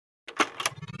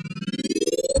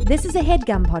This is a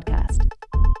HeadGum podcast.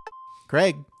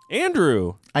 Craig.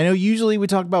 Andrew. I know usually we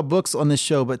talk about books on this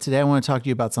show, but today I want to talk to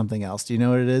you about something else. Do you know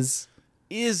what it is?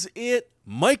 Is it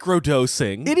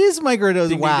microdosing? It is microdosing.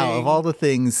 Ding, wow, ding, ding. of all the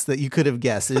things that you could have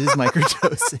guessed, it is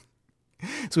microdosing.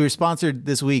 So we were sponsored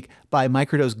this week by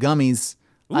Microdose Gummies.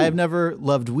 Ooh. I have never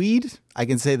loved weed. I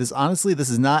can say this honestly. This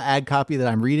is not ad copy that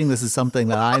I'm reading. This is something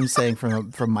that I'm saying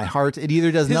from my heart. It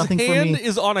either does nothing for me. His hand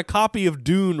is on a copy of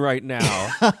Dune right now.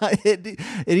 it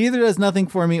either does nothing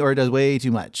for me or it does way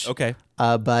too much. Okay.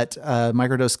 But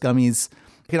Microdose Gummies,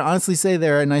 I can honestly say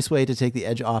they're a nice way to take the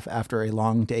edge off after a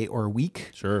long day or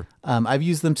week. Sure. I've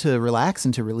used them to relax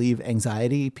and to relieve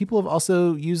anxiety. People have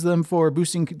also used them for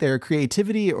boosting their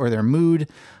creativity or their mood,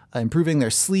 improving their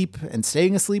sleep and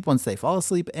staying asleep once they fall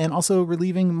asleep, and also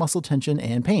relieving muscle tension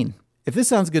and pain. If this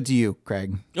sounds good to you,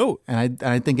 Craig, and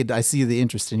I think I see the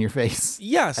interest in your face.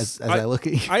 Yes, as I look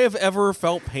at you. I have ever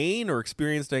felt pain or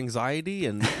experienced anxiety,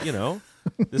 and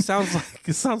this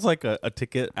sounds like a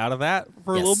ticket out of that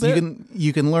for a little bit.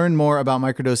 You can learn more about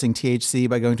microdosing THC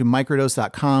by going to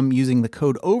microdose.com using the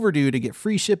code OVERDUE to get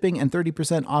free shipping and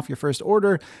 30% off your first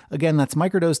order. Again, that's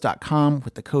microdose.com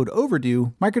with the code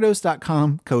OVERDUE.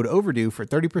 Microdose.com, code OVERDUE for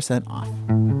 30% off.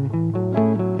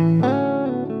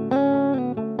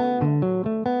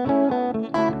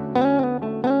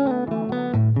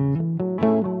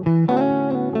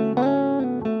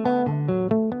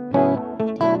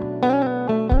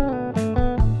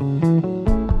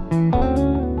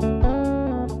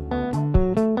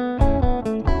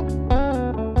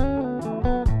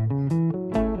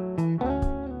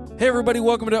 Hey everybody,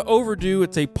 welcome to Overdue.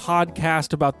 It's a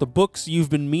podcast about the books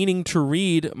you've been meaning to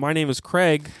read. My name is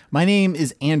Craig. My name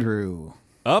is Andrew.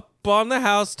 Up on the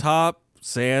housetop,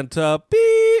 Santa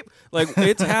beep. Like,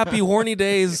 it's happy horny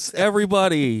days,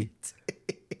 everybody.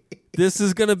 This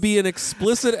is going to be an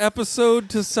explicit episode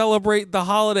to celebrate the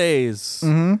holidays.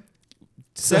 Mm-hmm.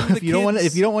 So if you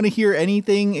don't want to hear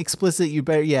anything explicit, you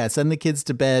better send the kids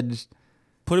to bed.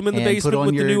 Put them in the basement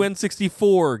with the new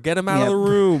N64. Get them out of the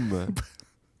room.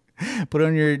 Put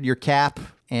on your cap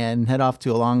and head off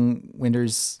to a long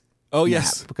winter's nap,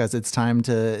 because it's time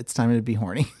to be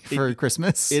horny for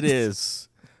Christmas. It is.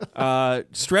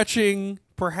 Stretching,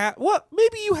 perhaps. What?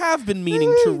 Maybe you have been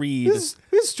meaning to read.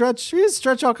 We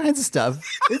stretch all kinds of stuff.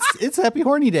 It's happy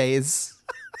horny days.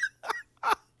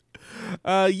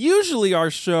 Usually our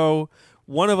show,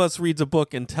 one of us reads a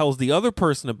book and tells the other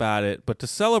person about it, but to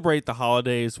celebrate the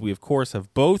holidays, we of course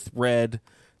have both read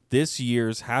this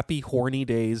year's Happy Horny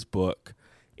Days book.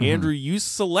 Andrew, you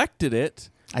selected it.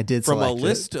 I did from select a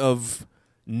list of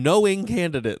knowing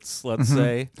candidates, let's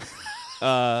say.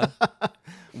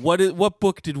 What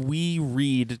book did we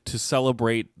read to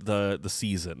celebrate the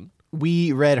season?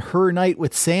 We read Her Night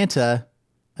with Santa,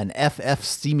 an FF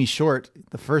steamy short,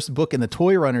 the first book in the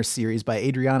Toy Runner series by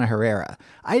Adriana Herrera.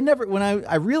 I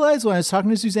realized when I was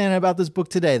talking to Susanna about this book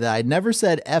today that I'd never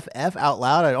said FF out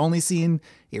loud. I'd only seen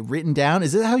it written down.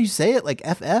 Is it how you say it? Like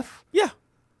FF? Yeah.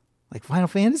 Like Final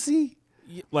Fantasy?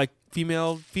 Like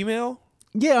female?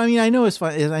 Yeah, I mean, I know it's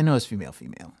female.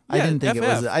 Yeah, I didn't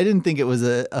think it was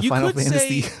a Final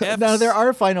Fantasy. No, there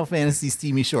are Final Fantasy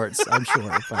steamy shorts, I'm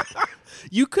sure. But.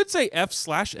 You could say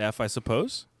F/F, I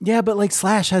suppose. Yeah, but like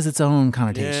slash has its own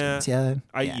connotations. Yeah.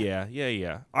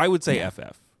 I would say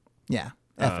FF. Yeah,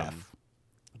 FF.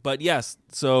 But yes,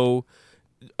 so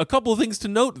a couple of things to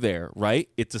note there, right?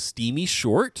 It's a steamy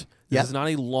short. This is not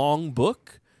a long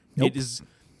book. Nope.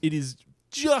 It is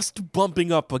just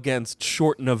bumping up against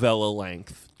short novella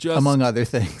length. Just, among other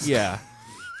things. Yeah.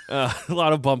 A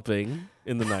lot of bumping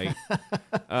in the night.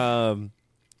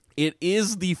 It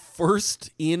is the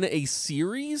first in a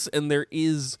series, and there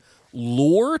is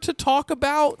lore to talk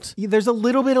about. Yeah, there's a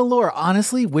little bit of lore.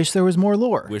 Honestly, wish there was more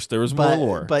lore. More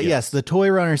lore. But yes, the Toy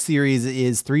Runner series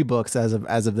is 3 books as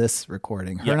of this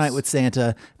recording. Her Night with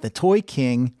Santa, The Toy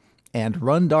King, and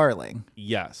Run Darling.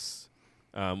 Yes.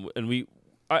 And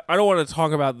I don't want to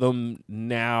talk about them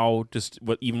now, just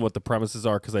what the premises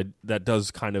are, because that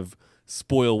does kind of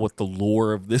spoil what the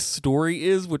lore of this story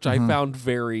is, which I found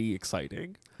very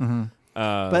exciting. Mm-hmm.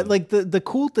 But like the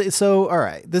cool thing. So, all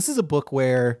right, this is a book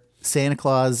where Santa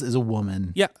Claus is a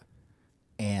woman. Yeah.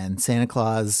 And Santa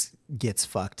Claus gets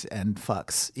fucked and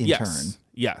fucks in turn.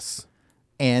 Yes.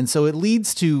 And so it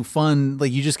leads to fun,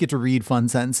 like you just get to read fun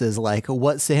sentences like,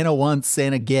 what Santa wants,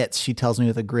 Santa gets, she tells me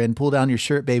with a grin, pull down your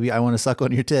shirt, baby, I want to suck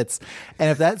on your tits. And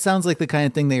if that sounds like the kind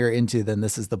of thing that you're into, then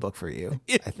this is the book for you,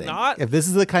 I think. If this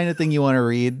is the kind of thing you want to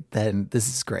read, then this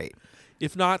is great.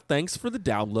 If not, thanks for the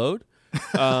download.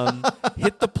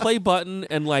 Hit the play button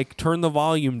and like turn the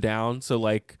volume down so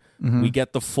like we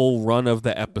get the full run of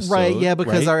the episode. Right, yeah,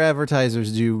 because right? our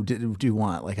advertisers do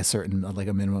want like a certain like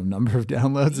a minimum number of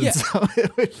downloads, Yeah. and so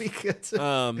it would be good.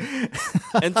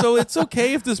 And so it's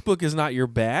okay if this book is not your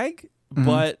bag,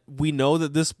 but we know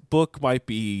that this book might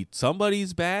be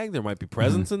somebody's bag. There might be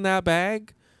presents in that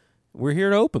bag. We're here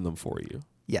to open them for you.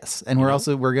 Yes, and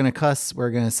we're gonna cuss.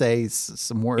 We're gonna say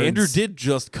some words. Andrew did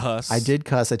just cuss. I did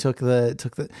cuss. I took the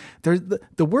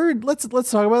word. Let's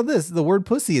talk about this. The word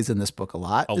pussy is in this book a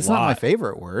lot. It's not my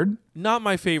favorite word. Not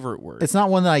my favorite word. It's not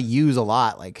one that I use a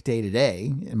lot, like day to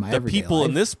day in my The everyday people life.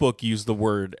 in this book use the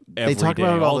word every They talk day,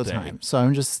 about it all the day. time. So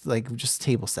I'm just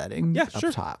table setting. Yeah, up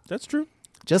sure. top. That's true.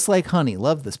 Just like honey,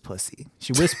 love this pussy.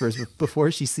 She whispers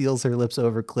before she seals her lips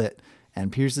over clit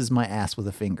and pierces my ass with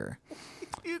a finger.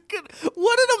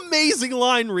 What an amazing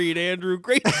line read, Andrew.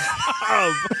 Great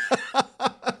job.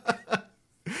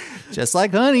 Just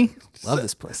like honey, love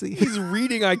this pussy. He's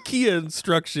reading IKEA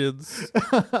instructions.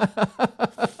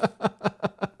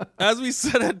 As we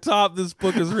said at top, this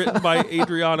book is written by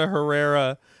Adriana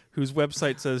Herrera, whose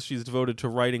website says she's devoted to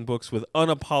writing books with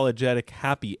unapologetic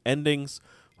happy endings.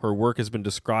 Her work has been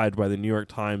described by the New York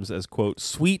Times as, quote,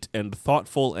 sweet and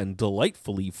thoughtful and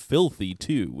delightfully filthy,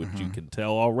 too, which you can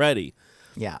tell already.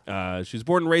 Yeah. She was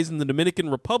born and raised in the Dominican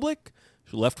Republic.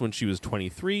 She left when she was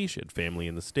 23. She had family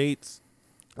in the States.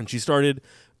 And she started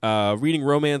reading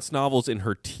romance novels in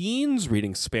her teens,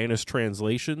 reading Spanish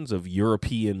translations of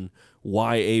European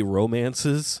YA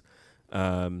romances.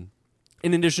 In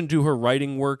addition to her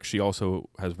writing work, she also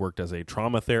has worked as a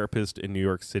trauma therapist in New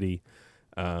York City,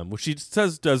 which she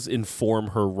says does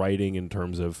inform her writing in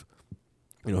terms of,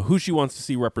 who she wants to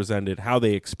see represented, how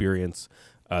they experience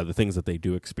the things that they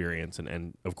do experience,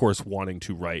 and of course, wanting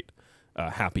to write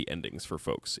happy endings for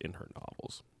folks in her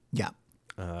novels. Yeah.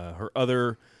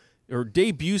 Her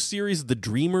debut series, the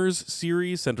Dreamers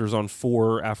series, centers on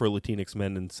 4 Afro-Latinx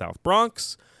men in South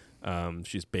Bronx.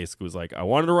 She's basically was like, I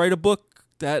wanted to write a book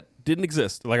that didn't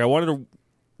exist. Like, I wanted to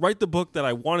write the book that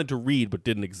I wanted to read but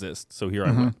didn't exist. So here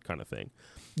I went, kind of thing.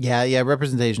 Yeah.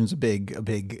 Representation's a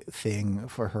big thing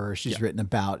for her. She's written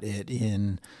about it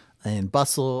in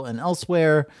Bustle and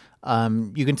elsewhere.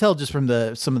 You can tell just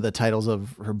from some of the titles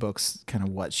of her books, kind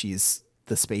of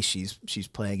the space she's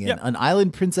playing in. Yep. An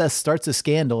island princess starts a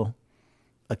scandal.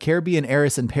 A Caribbean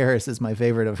heiress in Paris is my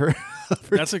favorite of her.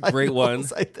 That's a great one.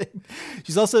 I think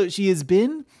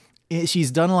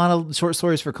she's done a lot of short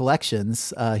stories for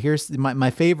collections. Here's my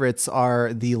favorites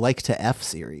are the Like to F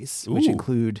series, which Ooh.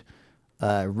 include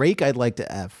Rake I'd Like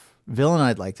to F, Villain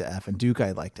I'd Like to F, and Duke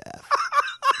I'd Like to F.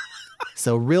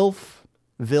 So Rilf,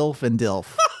 Vilf, and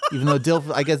Dilf. Even though Dilf,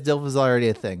 I guess Dilf is already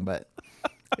a thing, but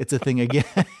it's a thing again.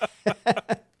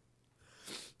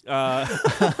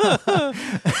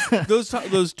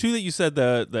 Those 2 that you said,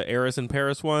 the heiress in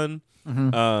Paris one,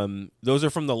 those are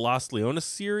from the Las Leonas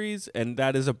series, and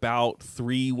that is about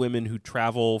 3 women who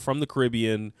travel from the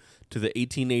Caribbean to the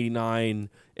 1889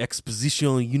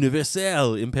 Exposition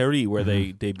Universelle in Paris, where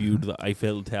they debuted the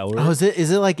Eiffel Tower. Oh, is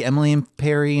it like Emily in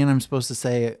Perry, and I'm supposed to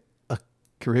say a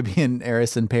Caribbean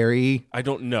heiress in Perry? I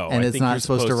don't know. And I it's think not you're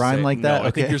supposed to rhyme say, like that? No,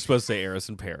 I think Okay. you're supposed to say heiress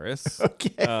in Paris.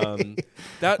 Okay.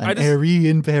 That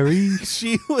in Perry.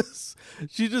 she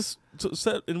just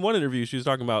said in one interview she was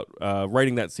talking about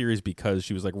writing that series because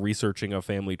she was like researching a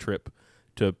family trip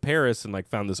to Paris and like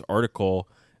found this article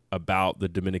about the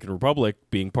Dominican Republic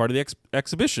being part of the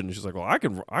exhibition. She's like, well, I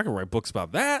can write books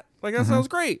about that. Like, that sounds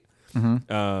great.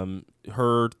 Her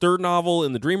 3rd novel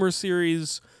in the Dreamers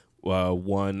series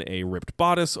won a Ripped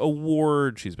Bodice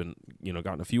Award. She's been,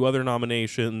 gotten a few other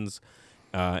nominations.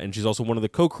 And she's also one of the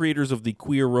co-creators of the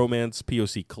Queer Romance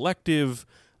POC Collective.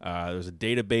 There's a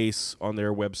database on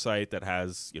their website that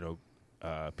has,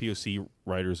 POC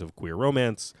writers of queer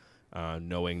romance,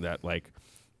 knowing that like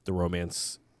the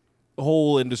romance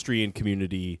whole industry and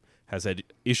community has had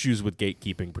issues with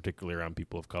gatekeeping, particularly around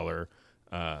people of color.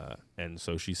 And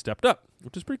so she stepped up,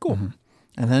 which is pretty cool.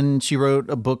 And then she wrote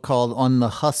a book called On the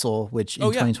Hustle, which in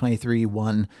 2023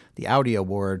 won the Audi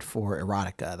Award for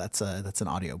erotica. That's an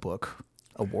audiobook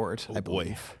award, I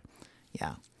believe.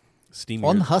 Yeah. Steamier,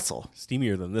 On the Hustle.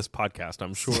 Steamier than this podcast,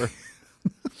 I'm sure.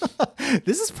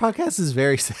 This podcast is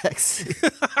very sexy.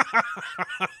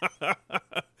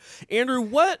 Andrew,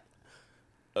 what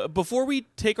before we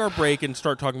take our break and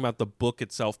start talking about the book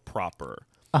itself proper,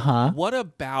 what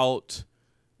about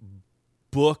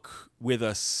book with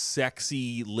a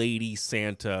sexy lady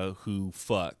Santa who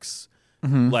fucks?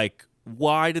 Like,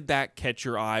 why did that catch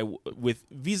your eye with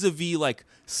vis-a-vis like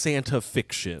Santa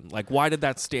fiction? Like, why did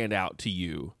that stand out to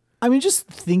you? I mean, just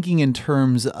thinking in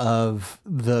terms of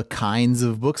the kinds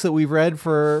of books that we've read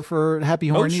for Happy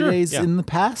Horny Days in the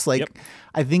past. Like,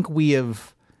 I think we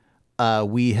have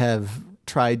We have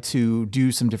tried to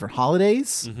do some different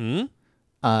holidays.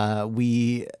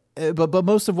 But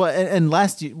most of what, and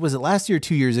last year, was it last year or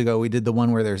 2 years ago, we did the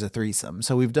one where there's a threesome.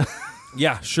 So we've done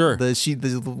Yeah, sure.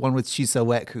 the one with She's So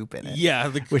Wet Coop in it. Yeah,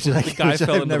 which is the guy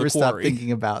fell I've into never the stopped quarry.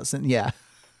 thinking about. Yeah.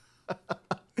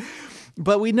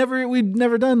 But we'd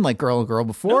never done like Girl and Girl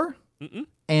before. Nope.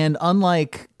 And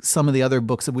unlike some of the other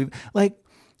books that we've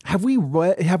have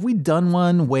we done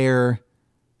one where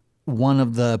one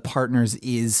of the partners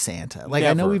is Santa? Like, I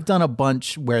know Never. we've done a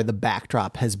bunch where the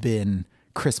backdrop has been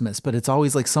Christmas, but it's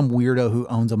always like some weirdo who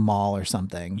owns a mall or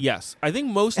something. Yes. I think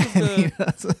most of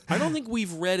the... I don't think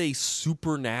we've read a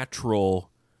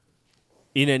supernatural,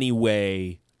 in any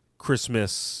way,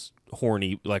 Christmas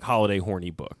horny, like holiday horny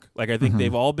book. Like, I think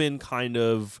they've all been kind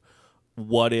of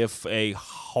what if a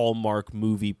Hallmark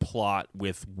movie plot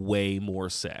with way more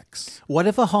sex. What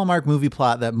if a Hallmark movie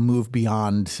plot that moved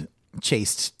beyond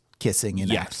chaste kissing in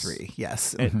Act Yes. 3?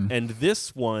 Yes. And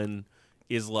this one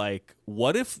is like,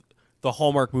 what if the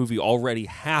Hallmark movie already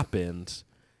happened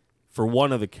for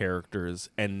one of the characters,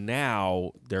 and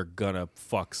now they're gonna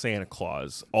fuck Santa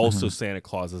Claus. Also, Santa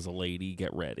Claus is a lady.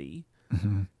 Get ready.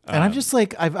 And I'm just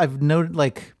like, I've noted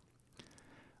like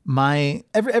my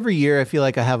every year I feel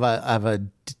like I have a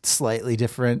slightly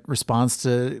different response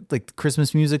to like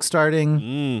Christmas music starting,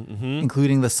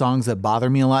 including the songs that bother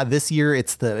me a lot. This year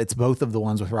it's both of the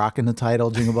ones with rock in the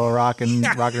title, Jingle Bell Rock and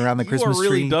Rocking Around the Christmas You are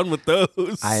really Tree. done with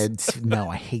those. I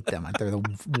hate them. They're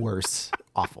the worst.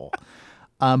 Awful.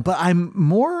 But I'm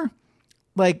more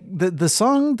like the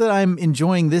song that I'm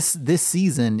enjoying this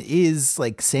season is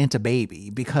like Santa Baby,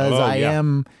 because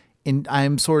I'm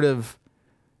sort of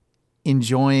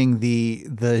enjoying the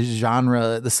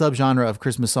subgenre of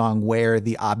Christmas song where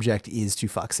the object is to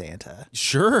fuck Santa.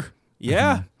 Sure.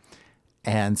 Yeah.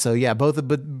 And so, yeah, both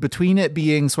between it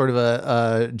being sort of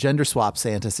a gender swap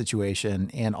Santa situation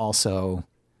and also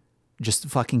just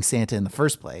fucking Santa in the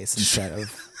first place instead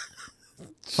of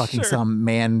fucking some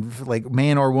man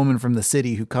or woman from the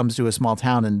city who comes to a small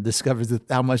town and discovers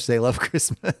how much they love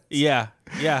Christmas. Yeah.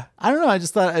 I don't know. I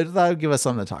thought it would give us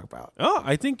something to talk about. Oh,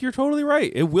 I think you're totally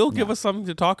right. It will give us something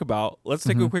to talk about. Let's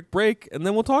take a quick break, and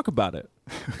then we'll talk about it.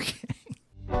 Okay.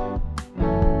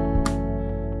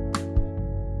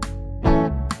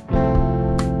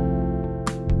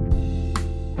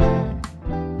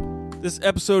 This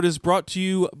episode is brought to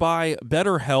you by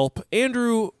BetterHelp.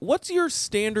 Andrew, what's your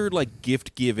standard like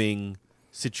gift giving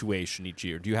situation each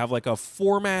year? Do you have like a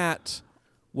format?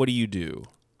 What do you do?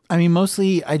 I mean,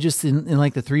 mostly I just in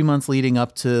like the 3 months leading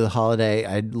up to the holiday,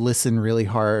 I'd listen really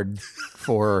hard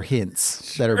for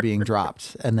hints that are being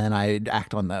dropped, and then I'd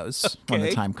act on those when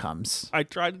the time comes. I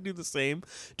try to do the same,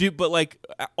 dude. But like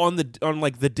on the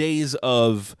days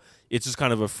of, it's just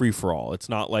kind of a free for all. It's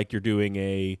not like you're doing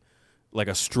a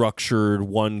structured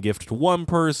one gift to one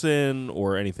person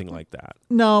or anything like that.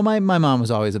 No, my mom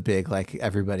was always a big like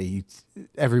everybody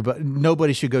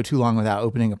nobody should go too long without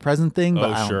opening a present thing,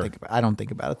 but I don't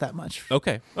think about it that much.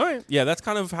 Okay. All right. Yeah, that's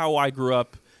kind of how I grew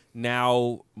up.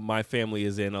 Now my family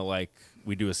is in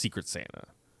we do a Secret Santa.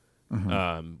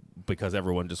 Because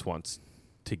everyone just wants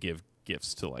to give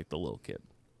gifts to like the little kid,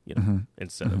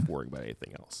 instead of worrying about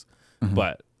anything else.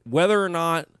 But whether or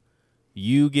not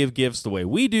you give gifts the way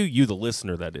we do, you the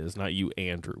listener, that is, not you,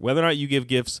 Andrew. Whether or not you give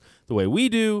gifts the way we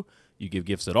do, you give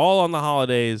gifts at all on the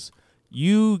holidays,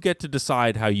 you get to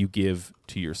decide how you give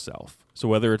to yourself. So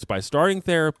whether it's by starting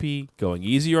therapy, going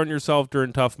easier on yourself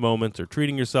during tough moments, or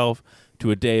treating yourself to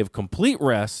a day of complete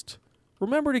rest,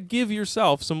 remember to give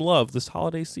yourself some love this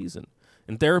holiday season.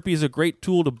 And therapy is a great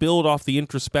tool to build off the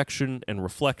introspection and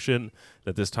reflection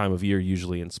that this time of year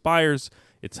usually inspires.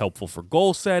 It's helpful for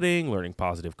goal setting, learning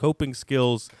positive coping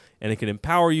skills, and it can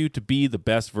empower you to be the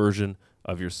best version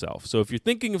of yourself. So if you're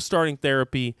thinking of starting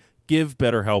therapy, give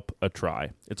BetterHelp a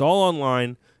try. It's all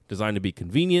online, designed to be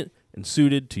convenient and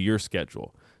suited to your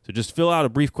schedule. So just fill out a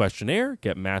brief questionnaire,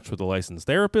 get matched with a licensed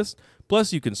therapist,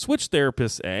 plus you can switch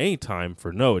therapists at any time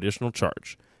for no additional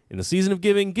charge. In the season of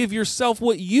giving, give yourself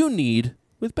what you need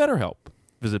with BetterHelp.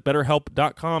 Visit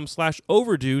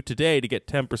BetterHelp.com/overdue today to get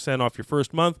 10% off your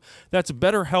first month. That's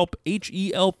BetterHelp,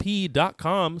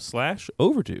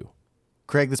 HELP.com/overdue.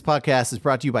 Craig, this podcast is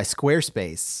brought to you by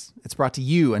Squarespace. It's brought to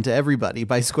you and to everybody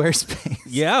by Squarespace.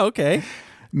 Yeah, okay.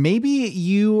 Maybe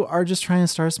you are just trying to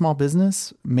start a small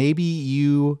business. Maybe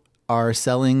you are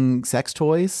selling sex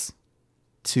toys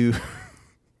to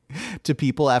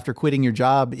people after quitting your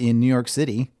job in New York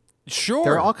City. Sure.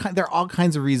 There are all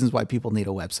kinds of reasons why people need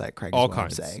a website, Craig. All what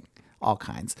kinds. I'm saying. all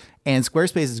kinds. And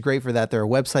Squarespace is great for that. They're a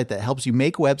website that helps you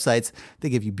make websites. They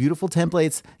give you beautiful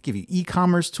templates, give you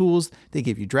e-commerce tools. They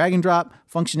give you drag and drop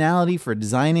functionality for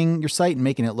designing your site and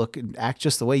making it look and act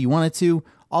just the way you want it to.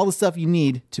 All the stuff you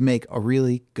need to make a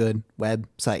really good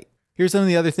website. Here's some of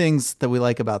the other things that we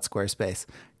like about Squarespace.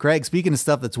 Greg, speaking of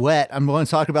stuff that's wet, I'm going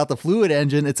to talk about the Fluid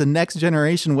Engine. It's a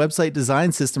next-generation website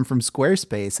design system from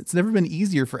Squarespace. It's never been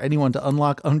easier for anyone to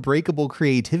unlock unbreakable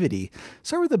creativity.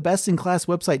 Start with a best-in-class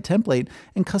website template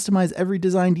and customize every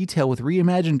design detail with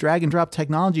reimagined drag-and-drop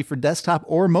technology for desktop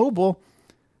or mobile.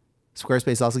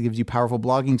 Squarespace also gives you powerful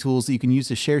blogging tools that you can use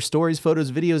to share stories, photos,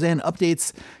 videos, and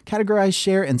updates, categorize,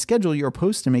 share, and schedule your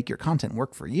posts to make your content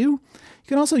work for you. You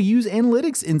can also use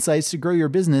analytics insights to grow your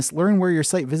business, learn where your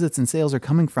site visits and sales are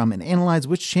coming from, and analyze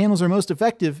which channels are most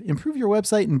effective, improve your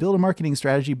website, and build a marketing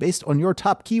strategy based on your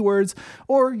top keywords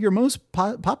or your most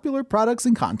popular products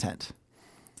and content.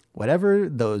 Whatever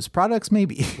those products may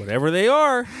be. Whatever they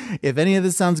are. If any of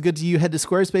this sounds good to you, head to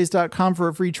squarespace.com for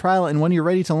a free trial. And when you're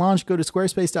ready to launch, go to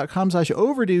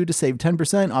squarespace.com/overdue to save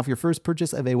 10% off your first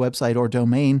purchase of a website or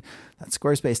domain. That's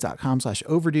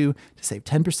squarespace.com/overdue to save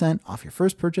 10% off your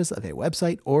first purchase of a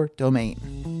website or domain.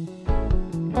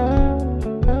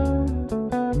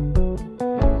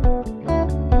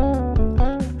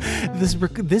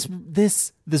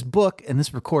 This book and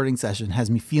this recording session has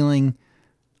me feeling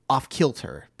off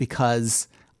kilter because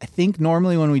I think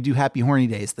normally when we do Happy Horny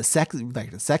Days, the sex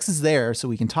is there so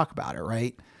we can talk about it,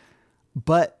 right?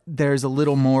 But there's a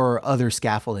little more other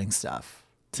scaffolding stuff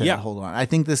to hold on. I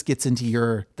think this gets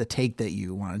into the take that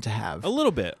you wanted to have a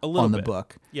little bit on the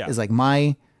book. Yeah, is like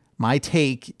my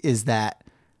take is that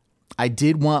I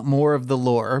did want more of the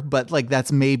lore, but like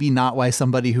that's maybe not why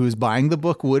somebody who is buying the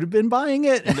book would have been buying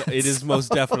it. No, it is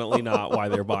most definitely not why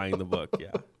they're buying the book.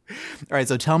 Yeah. All right,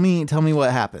 so tell me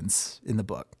what happens in the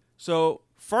book. So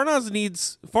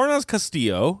Farnaz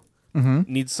Castillo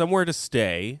needs somewhere to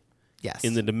stay. Yes.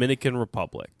 In the Dominican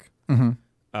Republic,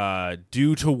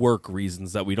 due to work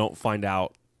reasons that we don't find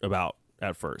out about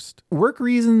at first. Work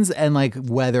reasons and like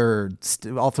weather,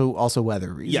 also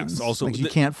weather reasons. Yes, also like she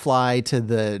can't fly to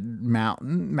the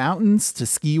mountains to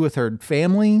ski with her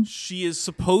family. She is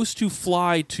supposed to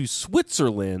fly to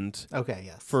Switzerland. Okay,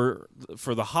 yes. For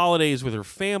the holidays with her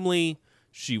family.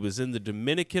 She was in the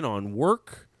Dominican on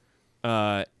work,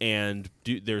 and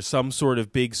there's some sort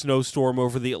of big snowstorm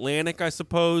over the Atlantic, I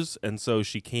suppose, and so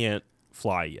she can't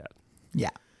fly yet. Yeah.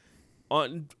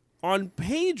 On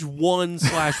page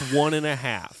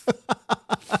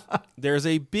 1/1.5, there's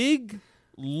a big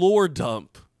lore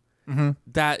dump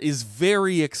that is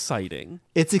very exciting.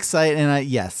 It's exciting,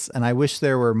 and I wish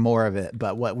there were more of it.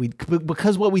 But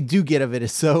because what we do get of it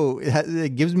is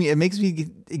it gives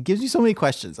me so many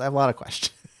questions. I have a lot of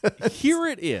questions. Here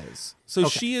it is. So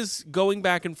She is going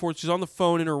back and forth. She's on the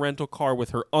phone in her rental car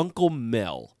with her Uncle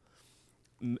Mel.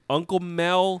 Uncle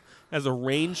Mel has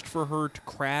arranged for her to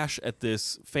crash at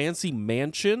this fancy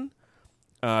mansion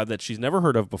that she's never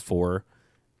heard of before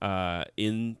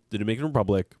in the Dominican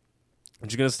Republic. And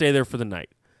she's going to stay there for the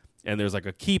night. And there's like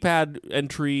a keypad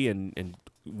entry and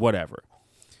whatever.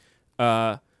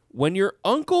 When your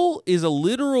uncle is a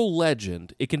literal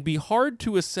legend, it can be hard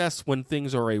to assess when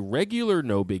things are a regular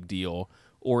no big deal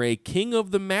or a King of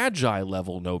the Magi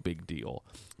level no big deal.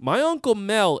 My Uncle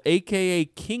Mel, a.k.a.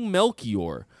 King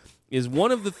Melchior, is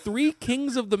one of the 3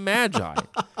 kings of the Magi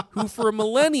who for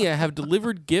millennia have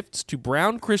delivered gifts to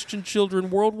brown Christian children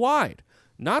worldwide.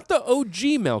 Not the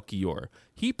OG Melchior.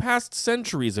 He passed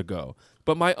centuries ago.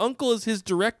 But my uncle is his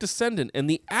direct descendant and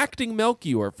the acting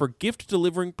Melchior for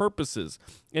gift-delivering purposes.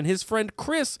 And his friend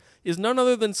Chris is none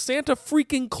other than Santa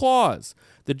freaking Claus,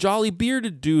 the jolly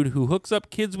bearded dude who hooks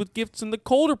up kids with gifts in the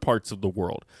colder parts of the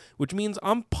world. Which means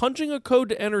I'm punching a code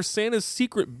to enter Santa's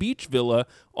secret beach villa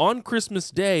on Christmas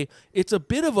Day. It's a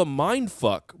bit of a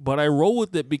mindfuck, but I roll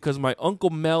with it because my Uncle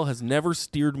Mel has never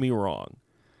steered me wrong.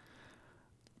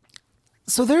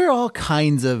 So there are all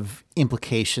kinds of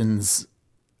implications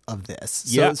of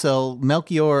this. So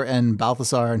Melchior and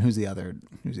Balthasar, and who's the other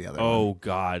Oh one?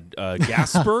 God.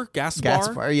 Gaspar?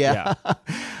 Gaspar, yeah.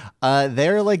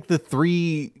 They're like the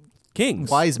 3 kings,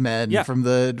 wise men from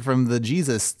the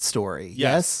Jesus story.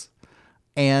 Yes.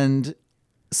 And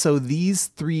so these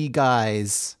 3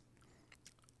 guys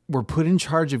were put in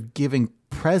charge of giving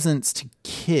presents to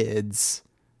kids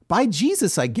by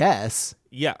Jesus, I guess.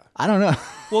 Yeah. I don't know.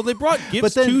 Well, they brought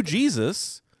gifts to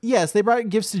Jesus. Yes, they brought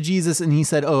gifts to Jesus, and he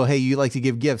said, "Oh, hey, you like to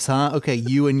give gifts, huh? Okay,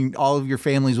 you and all of your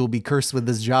families will be cursed with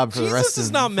this job for the rest of forever." Jesus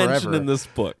is not mentioned in this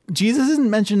book. Jesus isn't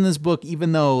mentioned in this book,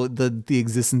 even though the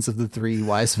existence of the 3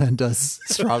 wise men does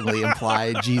strongly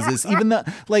imply Jesus. Even though,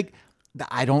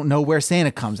 I don't know where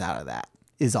Santa comes out of that.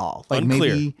 is all. Like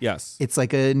Unclear. maybe Yes. it's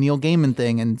like a Neil Gaiman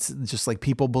thing, and it's just like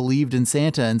people believed in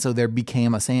Santa, and so there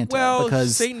became a Santa. Well,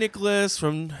 because Saint Nicholas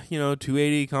from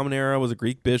 280 Common Era was a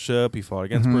Greek bishop. He fought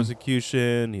against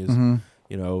persecution. He was,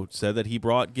 said that he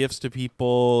brought gifts to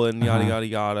people and yada yada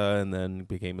yada, and then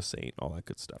became a saint. All that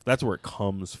good stuff. That's where it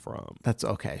comes from. That's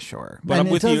okay, sure. But I'm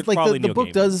with you. It's like probably the Neil book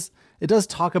Gaiman. does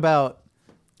talk about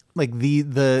like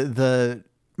the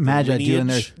Magi doing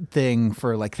their lineage. thing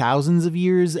for like thousands of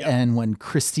years, and when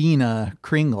Christina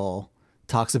Kringle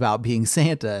talks about being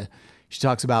Santa, she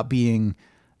talks about being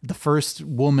the first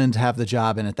woman to have the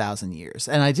job in 1,000 years.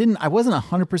 And I wasn't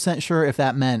 100% sure if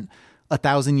that meant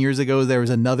 1,000 years ago there was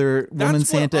another woman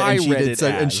That's what Santa, I and read it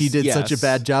she as, did such a yes.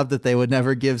 bad job that they would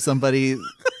never give somebody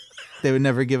they would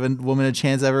never give a woman a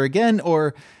chance ever again,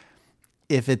 or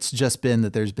if it's just been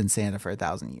that there's been Santa for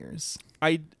 1,000 years.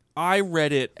 I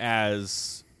read it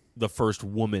as the first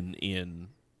woman in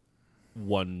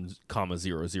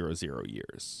 1,000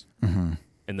 years.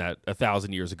 And that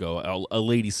 1,000 years ago, a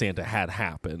lady Santa had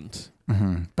happened.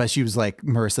 But she was like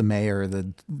Marissa Mayer,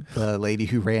 the lady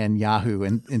who ran Yahoo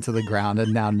into the ground,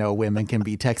 and now no women can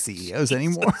be tech CEOs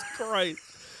anymore. Christ.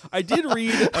 I did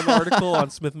read an article on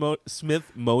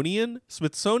Smithsonian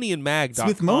Mag.com.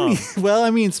 Smithmonian. Well, I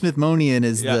mean, Smithmonian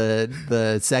is Yeah.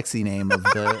 the sexy name of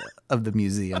the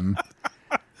museum.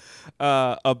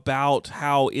 About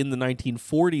how in the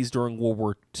 1940s during World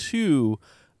War II,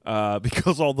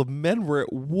 because all the men were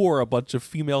at war, a bunch of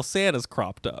female Santas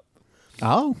cropped up,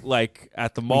 Oh, like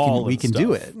at the mall. we can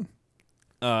do it.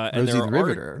 And Rosie the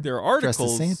Riveter, there are dressed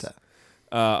as articles Santa.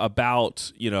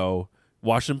 About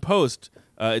Washington Post.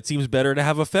 It seems better to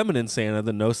have a feminine Santa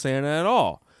than no Santa at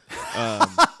all.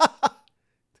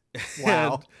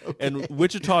 Wow. And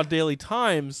Wichita Daily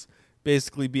Times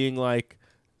basically being like,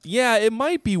 yeah, it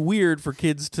might be weird for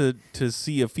kids to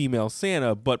see a female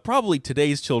Santa, but probably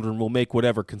today's children will make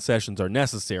whatever concessions are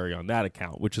necessary on that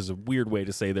account, which is a weird way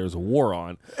to say there's a war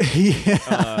on.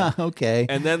 Yeah. Okay.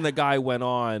 And then the guy went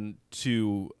on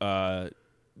to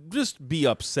just be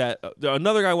upset.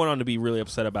 Another guy went on to be really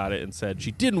upset about it and said,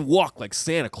 she didn't walk like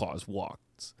Santa Claus walks.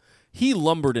 He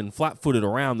lumbered and flat-footed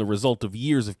around, the result of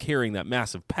years of carrying that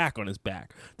massive pack on his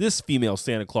back. This female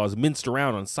Santa Claus minced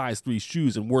around on size 3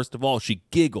 shoes, and worst of all, she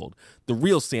giggled. The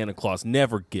real Santa Claus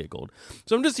never giggled.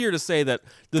 So I'm just here to say that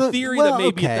the theory that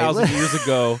maybe 1,000 years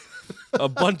ago, a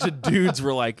bunch of dudes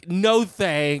were like, no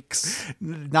thanks,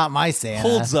 Not my Santa.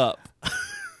 holds up.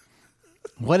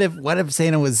 What if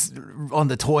Santa was on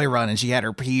the toy run and she had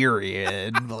her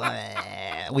period?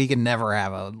 Blah. We can never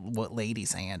have a lady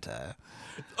Santa.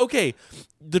 Okay,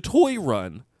 the toy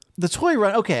run. The toy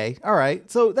run. Okay, all right.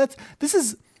 So in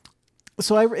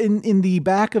the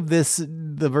back of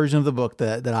the version of the book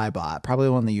that I bought, probably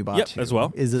the one that you bought too, as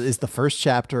well, is the first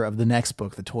chapter of the next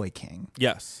book, The Toy King.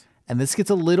 Yes. And this gets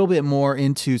a little bit more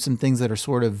into some things that are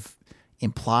sort of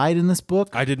implied in this book.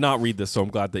 I did not read this, so I'm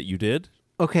glad that you did.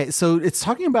 Okay, so it's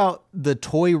talking about the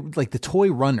toy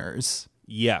runners.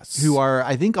 Yes. Who are,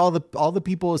 I think, all the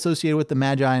people associated with the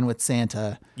Magi and with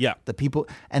Santa. Yeah. The people,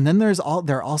 and then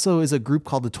there also is a group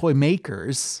called the Toy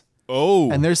Makers. Oh.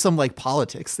 And there's some like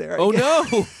politics there. Oh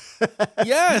no.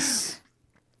 Yes.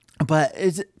 But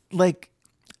it's like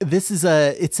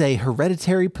it's a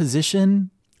hereditary position.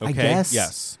 I Okay, guess.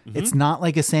 yes. Mhm. It's not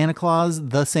like the Santa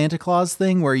Claus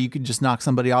thing where you could just knock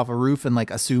somebody off a roof and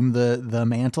like assume the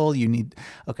mantle. You need,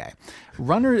 okay.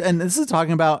 Runner, and this is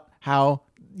talking about how,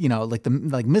 like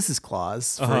Mrs.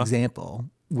 Claus, for example,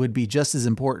 would be just as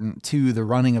important to the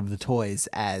running of the toys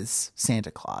as Santa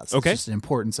Claus. Okay. It's just an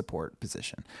important support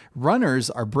position. Runners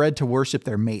are bred to worship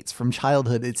their mates. From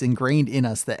childhood, it's ingrained in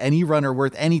us that any runner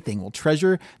worth anything will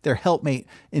treasure their helpmate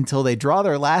until they draw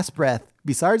their last breath.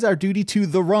 Besides our duty to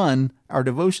the run, our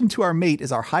devotion to our mate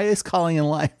is our highest calling in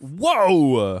life.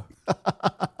 Whoa.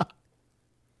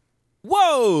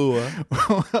 Whoa.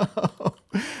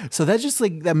 So that just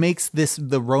that makes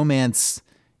the romance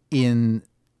in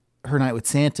Her Night with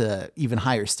Santa even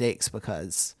higher stakes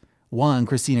because one,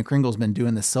 Christina Kringle's been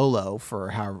doing this solo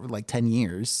for 10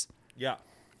 years. Yeah.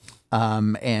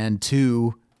 And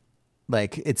two,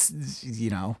 like it's,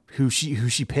 who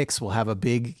she picks will have a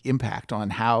big impact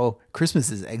on how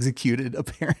Christmas is executed,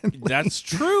 apparently. That's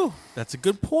true. That's a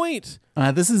good point.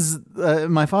 This is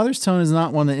my father's tone is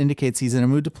not one that indicates he's in a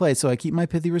mood to play, so I keep my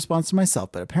pithy response to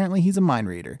myself, but apparently he's a mind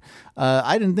reader.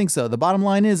 I didn't think so. The bottom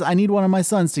line is I need one of my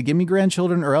sons to give me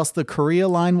grandchildren or else the Korea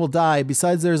line will die.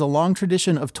 Besides, there's a long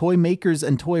tradition of toy makers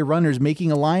and toy runners making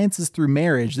alliances through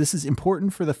marriage. This is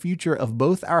important for the future of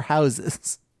both our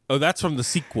houses. Oh, that's from the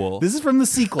sequel. This is from the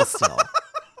sequel still.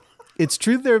 It's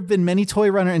true there have been many toy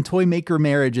runner and toy maker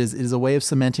marriages. It is a way of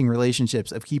cementing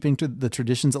relationships, of keeping the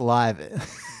traditions alive.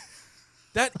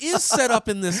 That is set up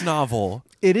in this novel.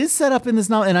 It is set up in this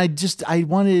novel, and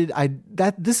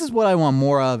this is what I want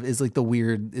more of, is like the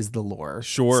lore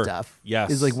stuff.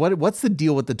 Yes. Is like what's the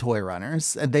deal with the toy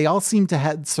runners? And they all seem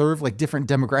to serve like different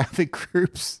demographic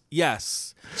groups.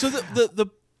 Yes. So the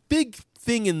big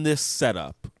thing in this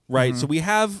setup, right? So we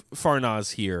have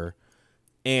Farnaz here,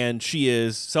 and she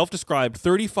is self-described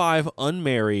 35,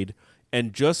 unmarried,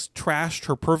 and just trashed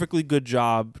her perfectly good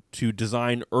job to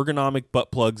design ergonomic butt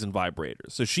plugs and vibrators.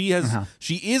 So she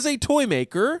is a toy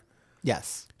maker.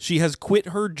 Yes. She has quit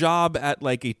her job at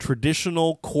like a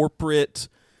traditional corporate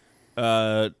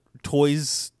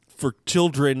toys for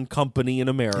children company in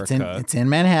America. It's in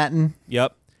Manhattan.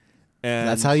 Yep. And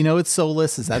that's how you know it's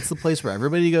soulless, is that's the place where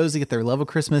everybody goes to get their love of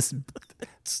Christmas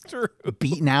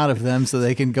beaten out of them so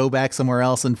they can go back somewhere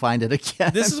else and find it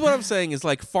again. This is what I'm saying, is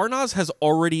like Farnaz has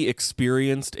already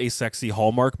experienced a sexy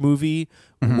Hallmark movie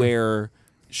where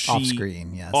she...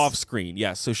 Off-screen,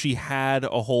 yes. So she had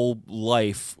a whole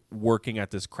life working at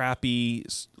this crappy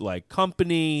like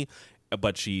company,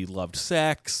 but she loved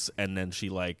sex, and then she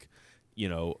like...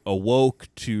 awoke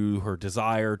to her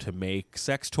desire to make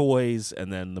sex toys,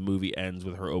 and then the movie ends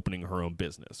with her opening her own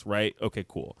business, right? Okay,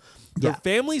 cool. Her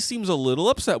family seems a little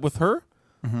upset with her.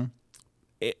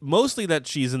 Mostly that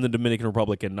she's in the Dominican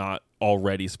Republic and not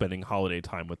already spending holiday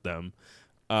time with them.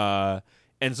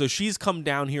 And so she's come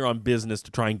down here on business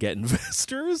to try and get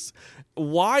investors.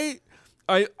 Why?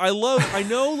 I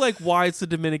know like why it's the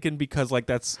Dominican, because like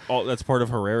that's part of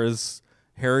Herrera's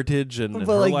heritage and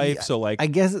her life. So like, I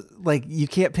guess like you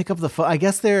can't pick up the phone. I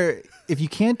guess if you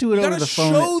can't do it over the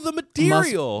phone, show the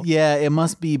material. It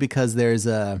must be because there's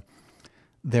a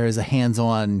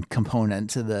hands-on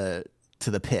component to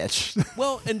the pitch.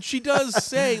 Well, and she does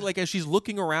say, like, as she's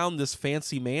looking around this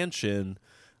fancy mansion,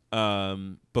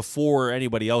 before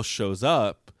anybody else shows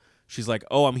up, she's like,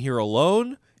 "Oh, I'm here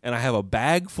alone, and I have a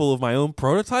bag full of my own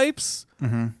prototypes.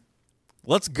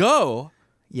 Let's go."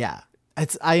 Yeah.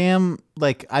 I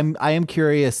am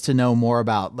curious to know more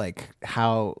about like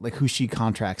how, like who she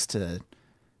contracts to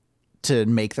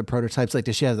make the prototypes. Like,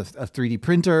 does she have a 3D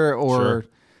printer, or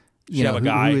you know, have a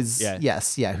guy?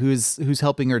 Who is who's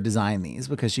helping her design these,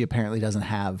 because she apparently doesn't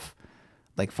have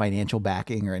like financial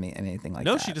backing or anything like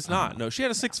that. No, she does not. No, she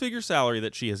had a 6-figure salary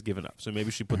that she has given up, so maybe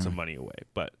she put some money away.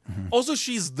 But also,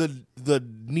 she's the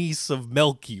niece of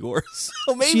Melchior,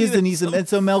 so maybe she is the niece of, and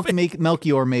so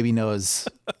Melchior maybe knows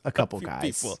a couple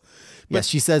guys. People. Yes,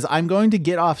 she says, "I'm going to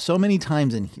get off so many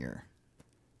times in here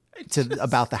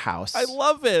about the house. I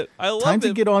love it. Time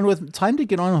to get on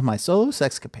with my solo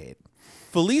sexcapade.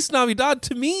 Feliz Navidad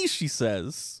to me," she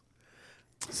says.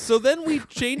 So then we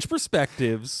change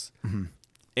perspectives.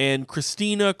 And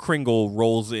Christina Kringle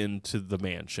rolls into the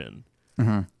mansion.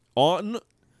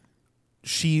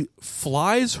 She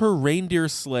flies her reindeer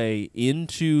sleigh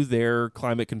into their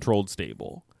climate-controlled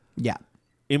stable. Yeah.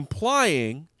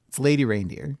 Implying... It's Lady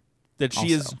Reindeer. That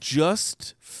she has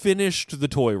just finished the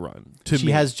toy run.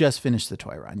 She has just finished the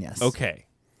toy run, yes. Okay.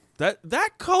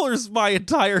 That colors my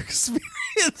entire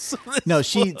experience. No,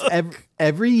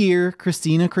 every year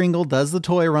Christina Kringle does the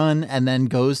toy run and then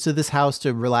goes to this house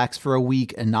to relax for a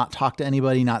week and not talk to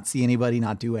anybody, not see anybody,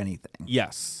 not do anything.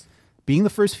 Yes. Being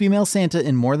the first female Santa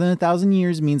in more than 1,000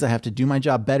 years means I have to do my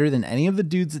job better than any of the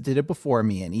dudes that did it before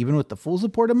me. And even with the full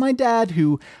support of my dad,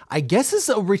 who I guess is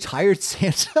a retired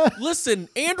Santa. Listen,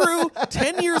 Andrew,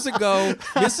 10 years ago,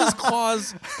 Mrs.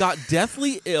 Claus got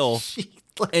deathly ill.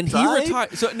 And he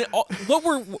retired. So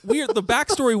the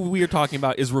backstory we are talking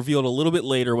about is revealed a little bit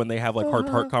later when they have like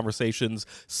heart-to-heart conversations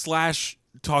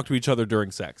 / talk to each other during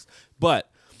sex.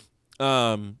 But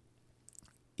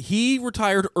he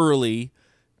retired early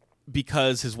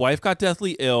because his wife got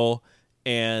deathly ill,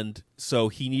 and so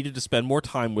he needed to spend more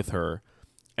time with her.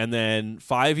 And then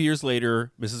 5 years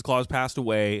later, Mrs. Claus passed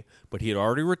away, but he had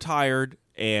already retired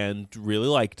and really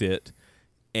liked it.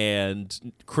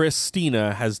 And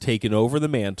Christina has taken over the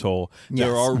mantle. Yes.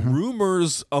 There are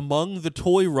rumors among the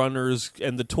toy runners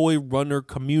and the toy runner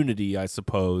community, I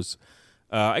suppose.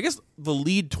 I guess the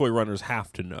lead toy runners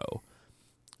have to know.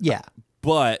 Yeah.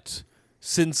 But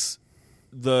since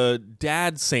the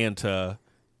dad Santa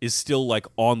is still like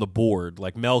on the board,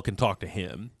 like Mel can talk to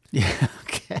him. Yeah,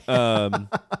 okay.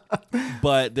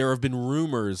 But there have been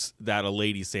rumors that a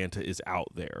lady Santa is out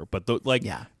there. But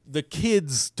the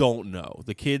kids don't know.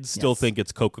 The kids still think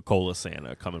it's Coca-Cola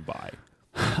Santa coming by.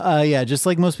 Just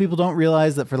like most people don't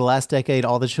realize that for the last decade,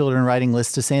 all the children writing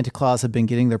lists to Santa Claus have been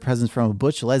getting their presents from a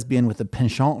butch lesbian with a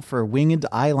penchant for winged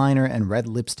eyeliner and red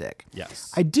lipstick.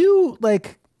 Yes. I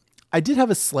did have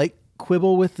a slight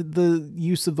quibble with the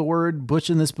use of the word butch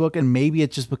in this book, and maybe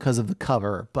it's just because of the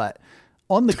cover, but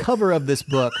on the cover of this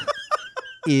book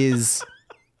is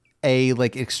a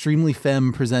like extremely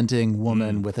femme presenting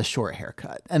woman with a short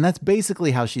haircut. And that's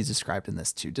basically how she's described in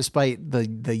this too, despite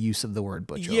the use of the word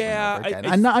butch over and over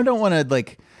again. I don't want to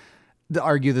like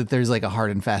argue that there's like a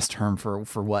hard and fast term for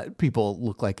what people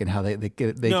look like and how they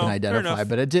can identify,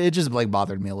 but it just like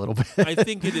bothered me a little bit. I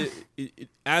think it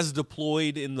as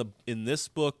deployed in this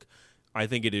book, I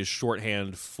think it is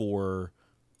shorthand for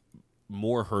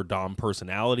more her dom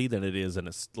personality than it is in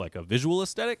a visual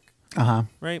aesthetic.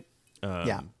 Right?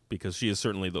 Because she is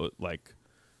certainly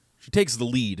she takes the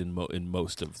lead in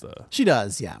most of the. She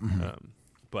does, yeah.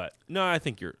 But no, I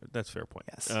think that's a fair point.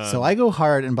 Yes. So I go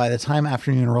hard, and by the time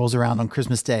afternoon rolls around on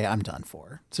Christmas Day, I'm done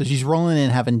for. So she's rolling in,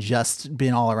 having just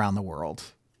been all around the world.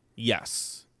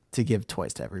 Yes. To give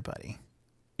toys to everybody.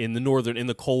 In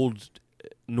the cold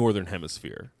northern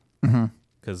hemisphere.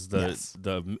 Because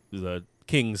the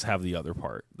kings have the other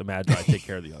part. The Magi take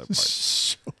care of the other part.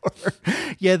 Sure.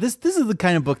 Yeah, this is the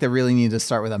kind of book that really needs to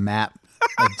start with a map,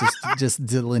 like just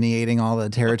delineating all the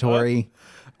territory.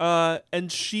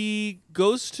 And she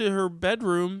goes to her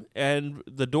bedroom, and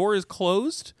the door is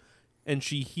closed, and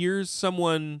she hears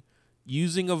someone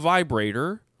using a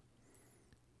vibrator,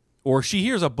 or she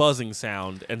hears a buzzing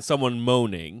sound and someone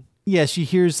moaning. Yeah, she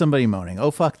hears somebody moaning.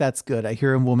 Oh, fuck, that's good. I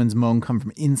hear a woman's moan come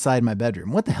from inside my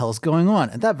bedroom. What the hell is going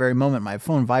on? At that very moment, my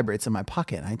phone vibrates in my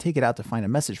pocket, and I take it out to find a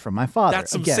message from my father.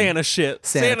 That's some Santa shit.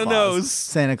 Santa knows.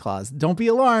 Santa Claus. Don't be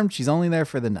alarmed. She's only there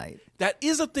for the night. That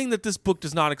is a thing that this book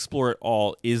does not explore at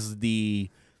all, is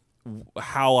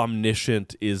how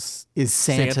omniscient is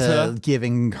Santa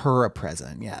giving her a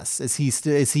present. Yes.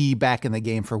 Is he back in the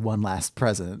game for one last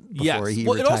present before he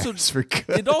retires for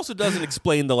good? It also doesn't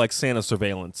explain the Santa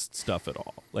surveillance stuff at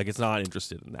all. It's not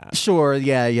interested in that. Sure,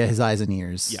 yeah, his eyes and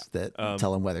ears that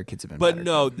tell him whether kids have been But better.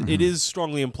 no, it is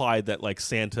strongly implied that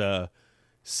Santa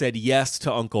said yes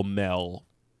to Uncle Mel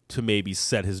to maybe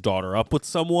set his daughter up with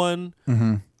someone.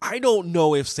 I don't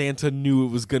know if Santa knew it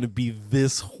was going to be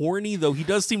this horny, though. He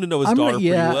does seem to know his daughter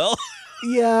pretty well.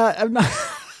 Yeah, I'm not.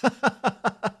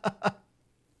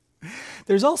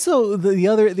 There's also the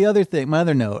other thing. My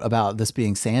other note about this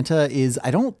being Santa is I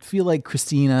don't feel like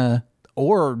Christina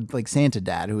or Santa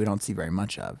Dad, who we don't see very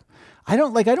much of. I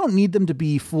don't need them to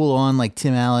be full on like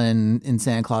Tim Allen in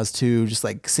Santa Claus 2, just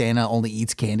like Santa only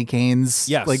eats candy canes.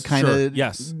 Yes, kind of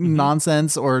yes.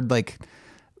 Nonsense, or like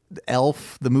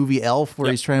Elf, the movie Elf,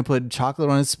 where he's trying to put chocolate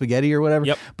on his spaghetti or whatever.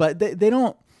 Yep. But they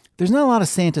don't. There's not a lot of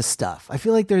Santa stuff. I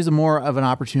feel like there's more of an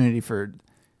opportunity for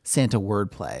Santa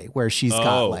wordplay, where she's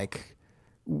got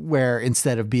where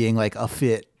instead of being like a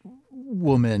fit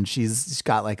woman, she's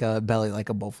got like a belly like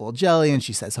a bowl full of jelly, and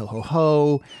she says ho ho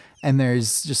ho, and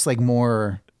there's just like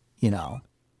more,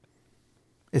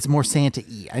 it's more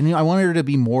Santa-y. I wanted her to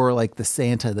be more like the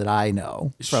Santa that I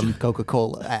know from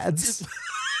Coca-Cola ads.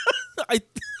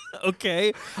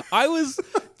 Okay. My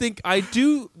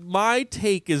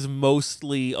take is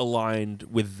mostly aligned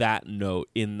with that note,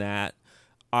 in that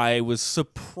I was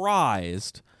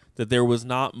surprised that there was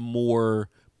not more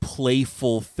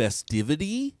playful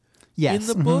festivity in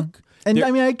the book. And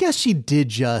I guess she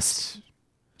just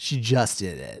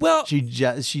did it. Well,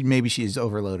 she's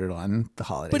overloaded on the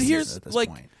holidays. But here's at this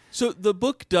point. So the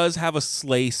book does have a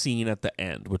sleigh scene at the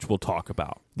end, which we'll talk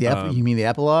about. You mean the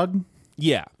epilogue?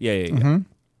 Yeah. Mm-hmm.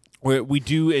 Where we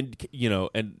do,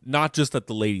 and not just that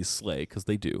the ladies slay, because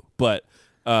they do, but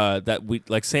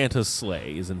that Santa's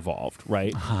sleigh is involved,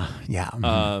 right? Yeah.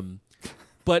 Mm-hmm.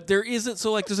 But there isn't.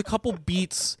 So there's a couple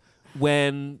beats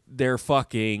when they're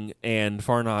fucking, and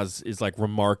Farnaz is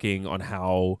remarking on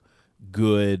how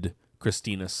good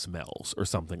Christina smells or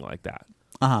something like that.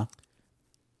 I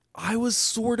was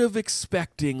sort of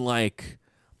expecting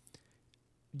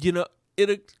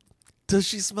does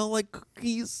she smell like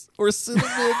cookies or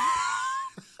cinnamon?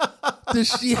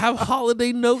 Does she have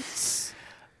holiday notes?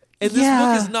 And this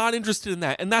book is not interested in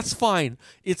that, and that's fine.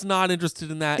 It's not interested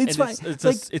in that. It's fine.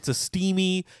 It's a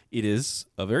steamy. It is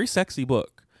a very sexy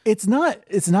book. It's not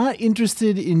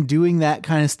interested in doing that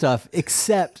kind of stuff,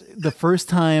 except the first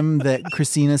time that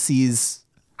Christina sees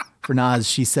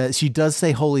Farnaz, she does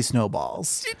say "holy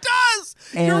snowballs." She does.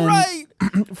 And you're right.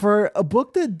 For a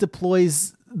book that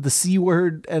deploys the C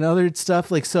word and other stuff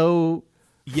freely,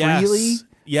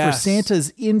 for Santa's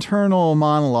internal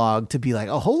monologue to be like,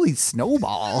 "Oh, holy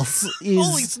snowballs!" is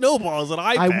holy snowballs, an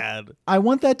iPad. I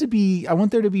want there to be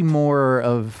more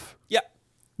of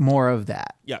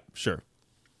that. Yeah, sure.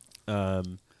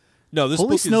 No, this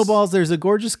Holy book snowballs, there's a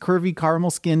gorgeous, curvy,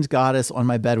 caramel-skinned goddess on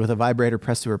my bed with a vibrator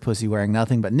pressed to her pussy wearing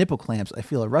nothing but nipple clamps. I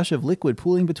feel a rush of liquid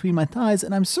pooling between my thighs,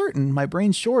 and I'm certain my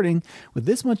brain's shorting with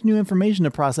this much new information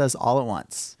to process all at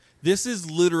once. This is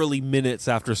literally minutes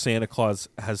after Santa Claus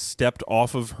has stepped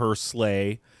off of her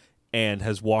sleigh and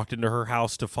has walked into her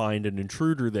house to find an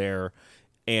intruder there,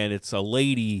 and it's a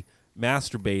lady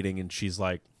masturbating, and she's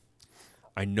like,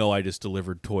 I know I just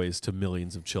delivered toys to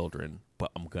millions of children,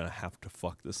 but I'm going to have to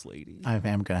fuck this lady. I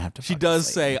am going to have to fuck She does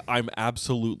this lady. say, I'm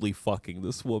absolutely fucking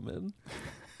this woman.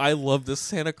 I love this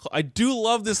Santa Claus. I do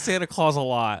love this Santa Claus a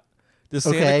lot. This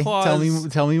Santa Claus.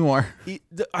 Tell me more.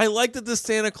 I like that this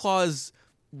Santa Claus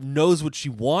knows what she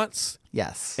wants.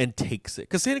 Yes. And takes it.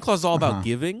 Because Santa Claus is all about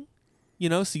giving,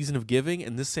 season of giving,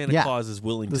 and this Santa Claus is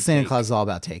willing to take. The Santa Claus is all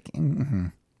about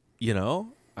taking.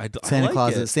 Mm-hmm.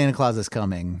 Santa Claus is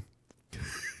coming.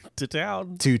 To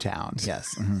town. To town,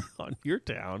 yes. Mm-hmm. On your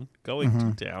town.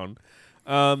 Going to town.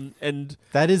 And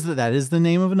that is the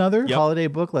name of another holiday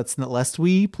book. Lest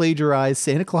we plagiarize.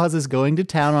 Santa Claus is Going to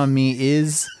Town on Me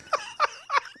is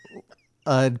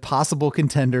a possible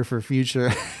contender for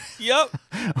future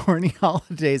Horny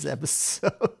Holidays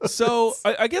episodes. So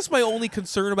I guess my only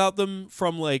concern about them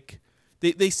from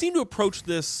they seem to approach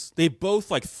this, they both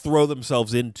throw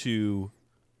themselves into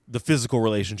the physical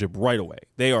relationship right away.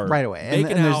 They are right away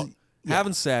making out,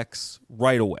 having sex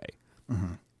right away.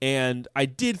 Mm-hmm. And I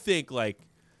did think are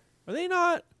they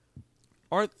not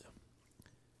worried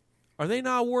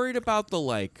about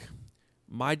the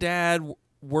my dad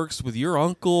works with your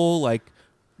uncle?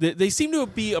 They seem to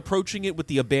be approaching it with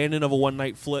the abandon of a one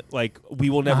night fling, we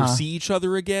will never see each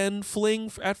other again fling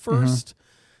at first,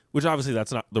 which obviously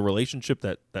that's not the relationship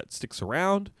that sticks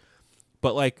around.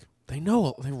 But they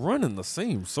know they run in the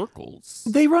same circles.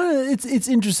 They run. It's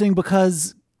interesting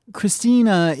because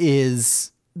Christina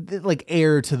is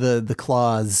heir to the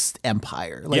Claus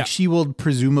empire. She will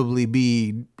presumably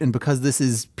be, and because this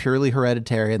is purely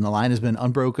hereditary and the line has been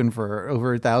unbroken for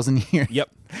over 1,000 years. Yep.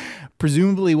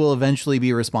 Presumably will eventually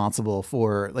be responsible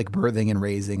for birthing and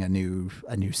raising a new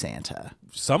Santa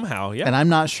somehow. Yeah. And I'm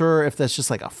not sure if that's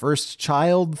just a first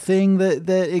child thing that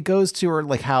it goes to,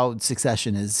 or how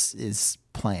succession is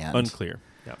planned. Unclear.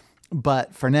 Yeah.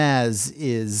 But Farnaz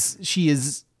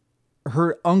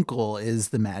her uncle is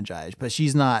the Magi, but she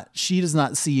does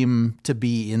not seem to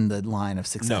be in the line of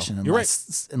succession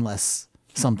unless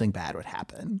something bad would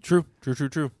happen. True. That's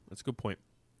a good point.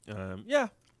 Yeah.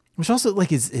 Which also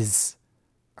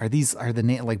are the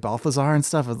name Balthazar and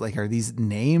stuff? Are these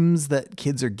names that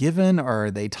kids are given, or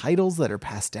are they titles that are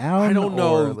passed down? I don't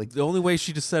know. The only way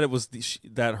she just said it was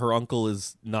that her uncle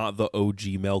is not the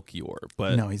OG Melchior,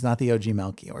 but no, he's not the OG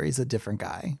Melchior. He's a different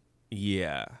guy.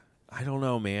 Yeah, I don't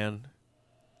know, man.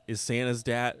 Is Santa's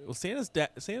dad? Well, Santa's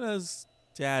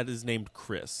dad is named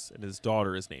Chris, and his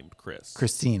daughter is named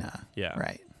Christina. Yeah.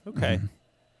 Right. Okay. Mm-hmm.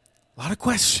 A lot of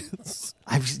questions.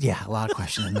 A lot of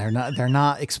questions. And they're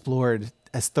not explored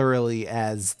as thoroughly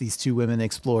as these two women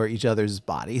explore each other's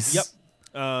bodies. Yep.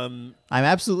 I'm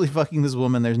absolutely fucking this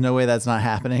woman. There's no way that's not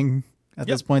happening. At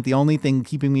this point, the only thing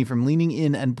keeping me from leaning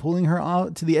in and pulling her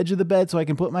out to the edge of the bed so I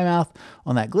can put my mouth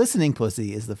on that glistening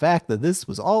pussy is the fact that this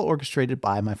was all orchestrated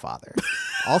by my father.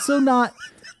 Also not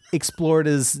explored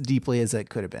as deeply as it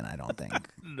could have been, I don't think.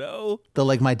 No.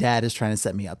 The my dad is trying to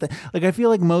set me up. I feel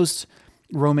like most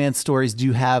romance stories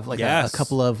do have a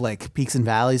couple of peaks and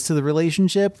valleys to the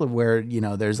relationship where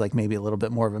there's maybe a little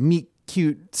bit more of a meet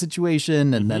cute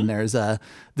situation, and then there's a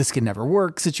this can never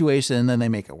work situation, and then they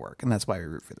make it work, and that's why we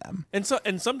root for them. And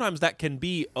sometimes that can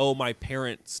be, my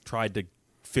parents tried to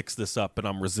fix this up and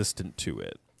I'm resistant to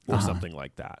it, or something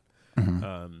like that.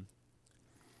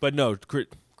 But no,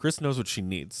 Chris knows what she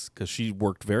needs because she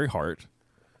worked very hard.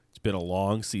 It's been a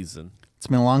long season. It's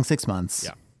been a long 6 months.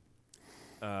 Yeah.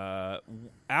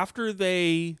 After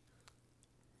they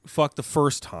fuck the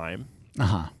first time,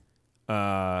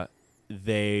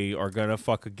 they are gonna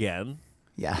fuck again.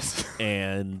 Yes.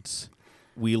 And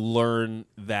we learn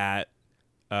that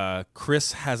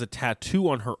Chris has a tattoo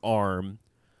on her arm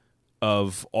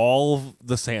of all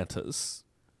the Santas.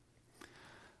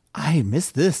 I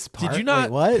missed this part. Did you not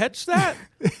catch that?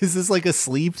 Is this a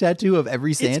sleeve tattoo of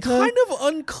every Santa? It's kind of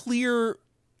unclear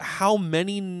how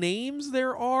many names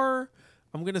there are.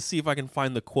 I'm going to see if I can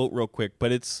find the quote real quick,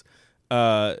 but it's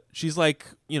she's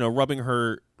rubbing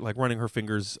her running her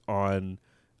fingers on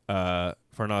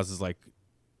Farnaz's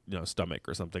stomach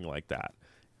or something like that.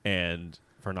 And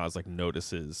Farnaz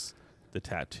notices the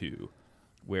tattoo.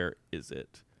 Where is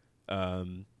it?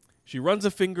 She runs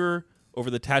a finger over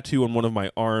the tattoo on one of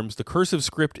my arms. The cursive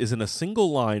script is in a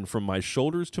single line from my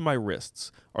shoulders to my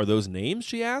wrists. Are those names,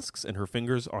 she asks, and her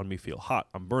fingers on me feel hot.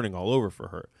 I'm burning all over for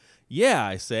her. Yeah,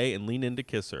 I say, and lean in to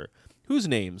kiss her. Whose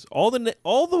names? All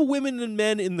the women and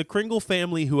men in the Kringle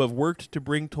family who have worked to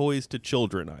bring toys to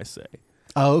children, I say.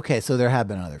 Oh, okay. So there have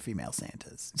been other female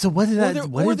Santas. So what did that?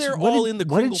 What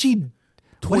did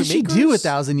she do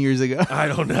 1,000 years ago? I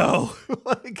don't know.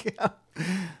 Like,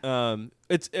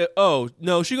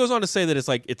 no. She goes on to say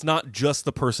that it's not just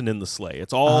the person in the sleigh;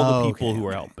 it's all the people who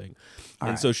are helping.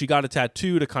 So she got a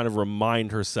tattoo to kind of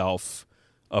remind herself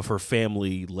of her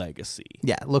family legacy.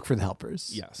 Yeah, look for the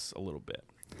helpers. Yes, a little bit.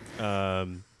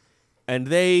 And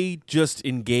they just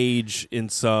engage in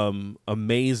some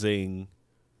amazing,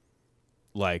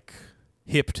 like,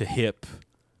 hip to hip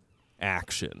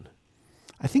action.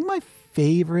 I think my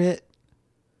favorite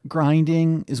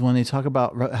grinding is when they talk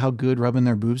about how good rubbing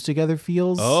their boobs together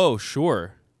feels. Oh,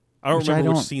 sure. I don't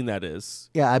remember which scene that is.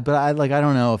 Yeah, but I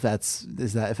don't know if that's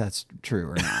true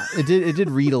or not. It did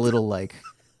read a little like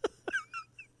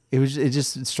it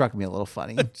just struck me a little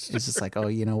funny. It's just like, oh,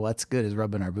 you know what's good is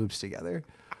rubbing our boobs together.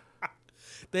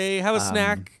 They have a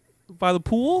snack by the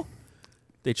pool.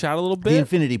 They chat a little bit. The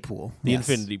infinity pool.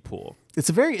 Infinity pool. It's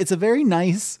a very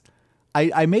nice.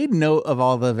 I made note of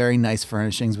all the very nice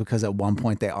furnishings because at one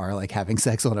point they are like having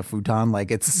sex on a futon,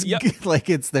 like it's like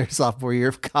it's their sophomore year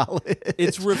of college.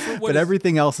 But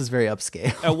everything else is very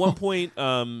upscale. At one point,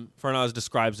 Farnaz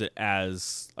describes it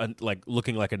as like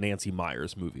looking like a Nancy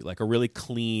Meyers movie, like a really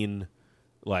clean,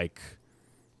 like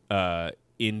very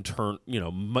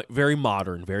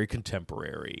modern, very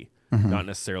contemporary, not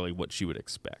necessarily what she would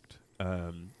expect.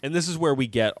 And this is where we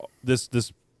get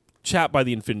this chat by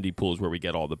the infinity pool is where we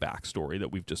get all the backstory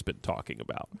that we've just been talking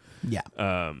about. Yeah.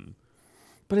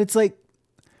 But it's like,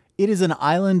 it is an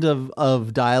island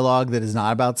of dialogue that is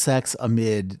not about sex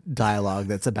amid dialogue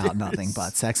that's about nothing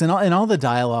but sex. And all the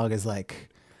dialogue is like,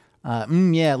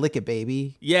 yeah, lick it,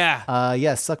 baby. Yeah.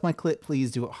 Yeah, suck my clit, please.